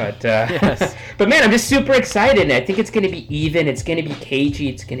other. But, yes. But man, I'm just super excited. And I think it's going to be even. It's going to be cagey.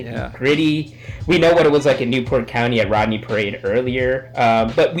 It's going to be gritty. We know what it was like in Newport County at Rodney Parade earlier.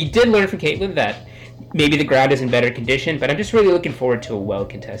 But we did learn from Caitlin that maybe the ground is in better condition. But I'm just really looking forward to a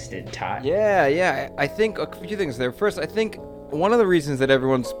well-contested tie. Yeah. I think a few things there. First, I think one of the reasons that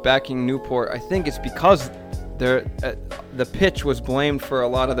everyone's backing Newport, I think, is because the pitch was blamed for a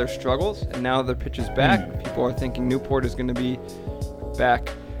lot of their struggles, and now the pitch is back. People are thinking Newport is going to be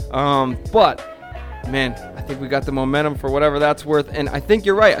back. But, man, I think we got the momentum for whatever that's worth, and I think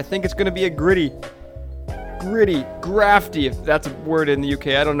you're right. I think it's going to be a gritty, grafty, if that's a word in the UK,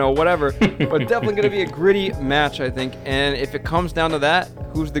 I don't know, whatever, but definitely going to be a gritty match, I think. And if it comes down to that,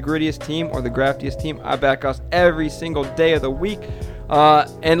 who's the grittiest team or the graftiest team, I back us every single day of the week.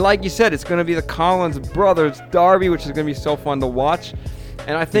 And like you said, it's going to be the Collins brothers derby, which is going to be so fun to watch.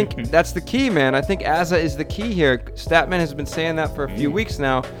 And I think that's the key, man. I think Azza is the key here. Statman has been saying that for a few weeks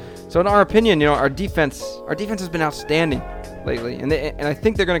now. So in our opinion, our defense has been outstanding lately, and I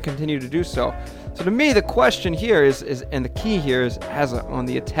think they're going to continue to do so. So to me, the question here is and the key here is Azza on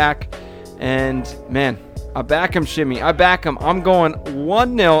the attack. And man, I back him, Shimmy. I back him. I'm going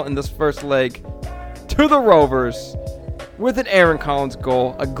 1-0 in this first leg to the Rovers with an Aaron Collins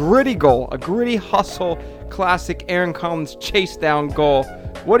goal, a gritty hustle, classic Aaron Collins chase down goal.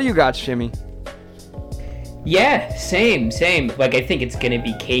 What do you got, Shimmy? Yeah, same. Like, I think it's going to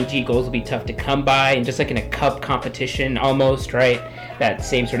be cagey. Goals will be tough to come by, and just like in a cup competition almost, right? That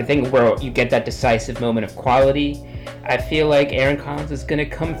same sort of thing where you get that decisive moment of quality. I feel like Aaron Collins is going to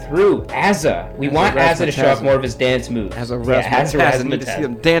come through. Azza. We want Azza to show off more of his dance moves. Azza need to see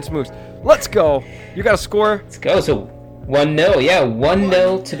them dance moves. Let's go. You got a score? Let's go. So 1-0. Yeah,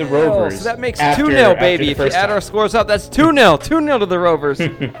 1-0 to the Rovers. So that makes 2-0, baby. If you add our scores up, that's 2-0. 2-0 to the Rovers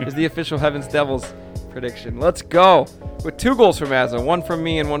is the official Heavens Devils prediction. Let's go. With 2 goals from Azza, 1 from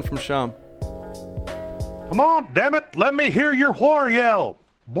me and 1 from Sham. Come on, damn it. Let me hear your war yell.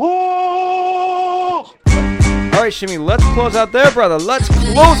 Ball! All right, Shimmy, let's close out there, brother. Let's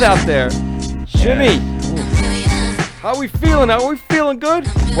close out there. Shimmy, how we feeling? Are we feeling good?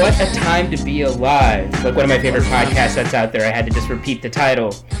 What a time to be alive. Like one of my favorite podcasts that's out there. I had to just repeat the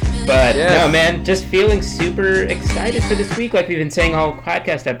title. But no, man, just feeling super excited for this week, like we've been saying all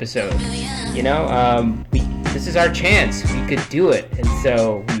podcast episode. You know, this is our chance. We could do it. And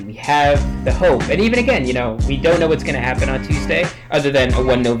so we have the hope. And even again, you know, we don't know what's going to happen on Tuesday, other than a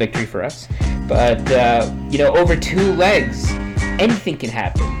 1-0 victory for us. But, you know, over 2 legs, anything can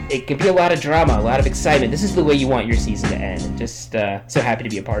happen. It can be a lot of drama, a lot of excitement. This is the way you want your season to end. And just so happy to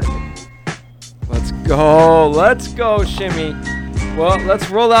be a part of it. Let's go, Shimmy. Well, let's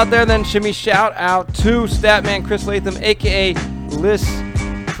roll out there then, Shimmy. Shout out to Statman Chris Latham, a.k.a. Liz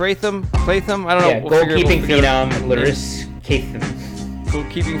Cratham. I don't know. Goalkeeping phenom, Larissa Catham.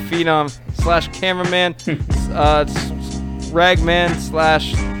 Goalkeeping phenom / cameraman, ragman /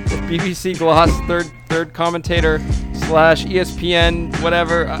 BBC Gloss, third commentator / ESPN,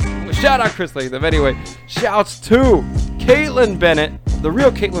 whatever. Shout out Chris Latham. Anyway, shouts to Caitlin Bennett. The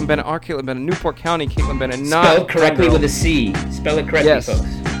real Caitlin Bennett, our Caitlin Bennett, Newport County Caitlin Bennett, not spelled correctly with a C. Spell it correctly, folks.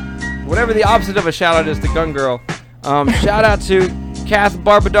 Whatever the opposite of a shout out is to Gun Girl. Shout out to Kath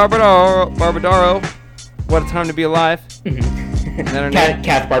Barbadaro. What a time to be alive.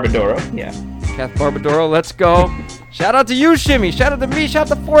 Kath Barbadaro, yeah. Kath Barbadaro, let's go. Shout out to you, Shimmy. Shout out to me.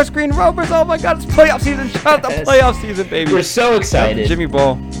 Shout out to Forest Green Rovers. Oh my God, it's playoff season. Shout out to playoff season, baby. We're so excited. Jimmy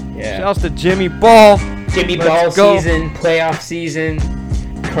Ball. Yeah. Shout out to Jimmy Ball. Jimmy Ball season, playoff season,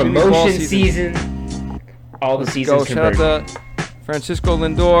 promotion season, all the seasons converged. Shout out to Francisco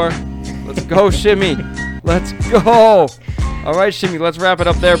Lindor. Let's go, Shimmy. Let's go. All right, Shimmy, let's wrap it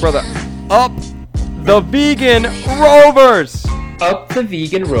up there, brother. Up the Vegan Rovers. Up the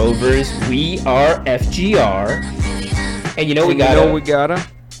Vegan Rovers. We are FGR. And you know we gotta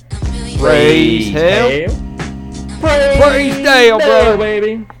praise Hail. Praise Dale, brother.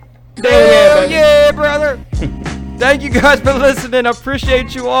 Baby. Hell yeah, brother. Thank you guys for listening.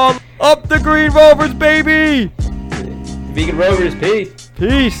 Appreciate you all. Up the Green Rovers, baby. Vegan Rovers, peace.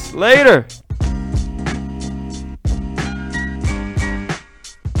 Peace. Later.